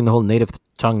doing the whole native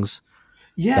tongues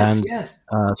Yes. band. Yes.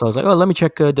 So I was like, oh, let me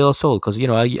check De La Soul because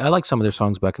I like some of their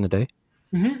songs back in the day.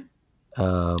 Hmm.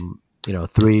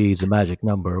 Three is a magic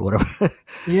number or whatever.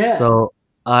 Yeah. So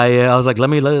I was like, let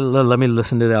me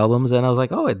listen to the albums, and I was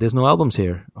like, oh, wait, there's no albums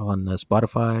here on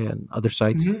Spotify and other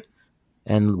sites. Hmm.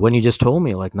 And when you just told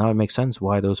me, like, now it makes sense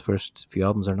why those first few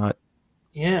albums are not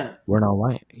Yeah. weren't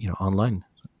online. Online.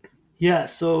 Yeah,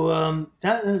 so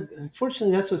that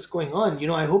unfortunately that's what's going on.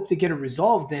 I hope they get it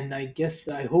resolved, and I guess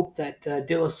I hope that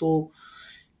De La Soul,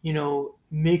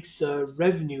 makes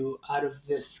revenue out of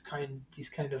these kind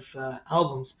of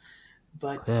albums.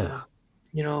 But Yeah,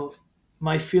 you know,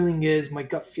 my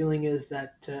gut feeling is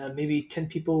that maybe 10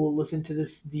 people will listen to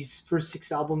these first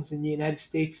six albums in the United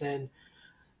States, and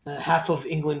half of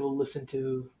England will listen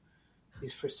to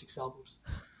these first six albums.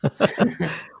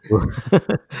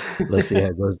 let's see how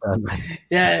it goes down.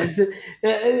 Yeah,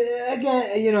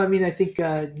 again, I mean, I think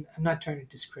I'm not trying to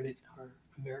discredit our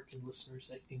American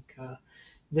listeners. I think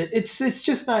that it's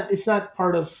just not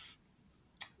part of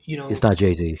you It's know not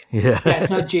Jay Z. yeah, it's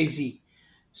Yeah, not Jay Z.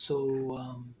 So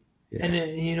and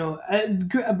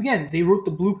yeah, again, they wrote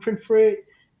the blueprint for it,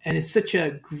 and it's such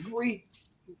a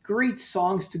great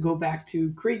songs to go back to,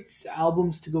 great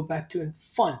albums to go back to, and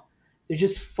fun. They're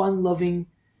just fun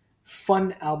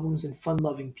albums and fun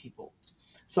loving people.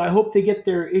 So I hope they get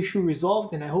their issue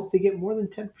resolved, and I hope they get more than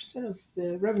 10% of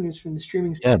the revenues from the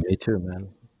streaming yeah. sites. Me too, man.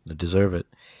 They deserve it.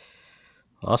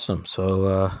 Awesome.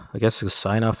 So I guess we'll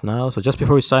sign off now. So just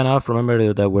before we sign off,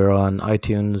 remember that we're on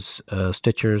iTunes,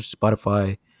 Stitchers,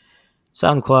 Spotify,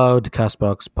 SoundCloud,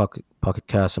 Castbox, Pocket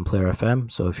Cast, and Player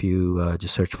FM. So if you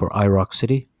just search for iRock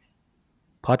City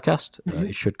podcast, Mhm.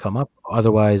 it should come up.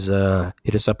 Otherwise,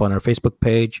 hit us up on our Facebook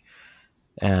page.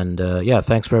 And yeah,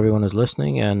 thanks for everyone who's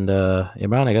listening. And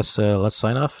Imran, I guess let's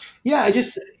sign off. I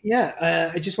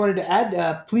just wanted to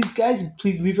add, please, guys,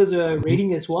 please leave us a Mhm.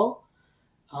 rating as well.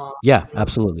 Yeah, You know,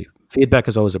 absolutely. Feedback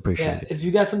is always yeah, appreciated. if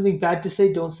you got something bad to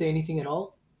say, don't say anything at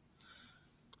all.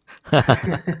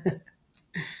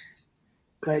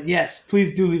 But yes,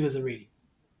 please do leave us a rating.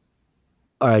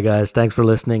 All right, guys. Thanks for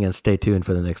listening and stay tuned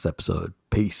for the next episode.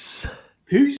 Peace.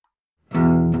 Peace.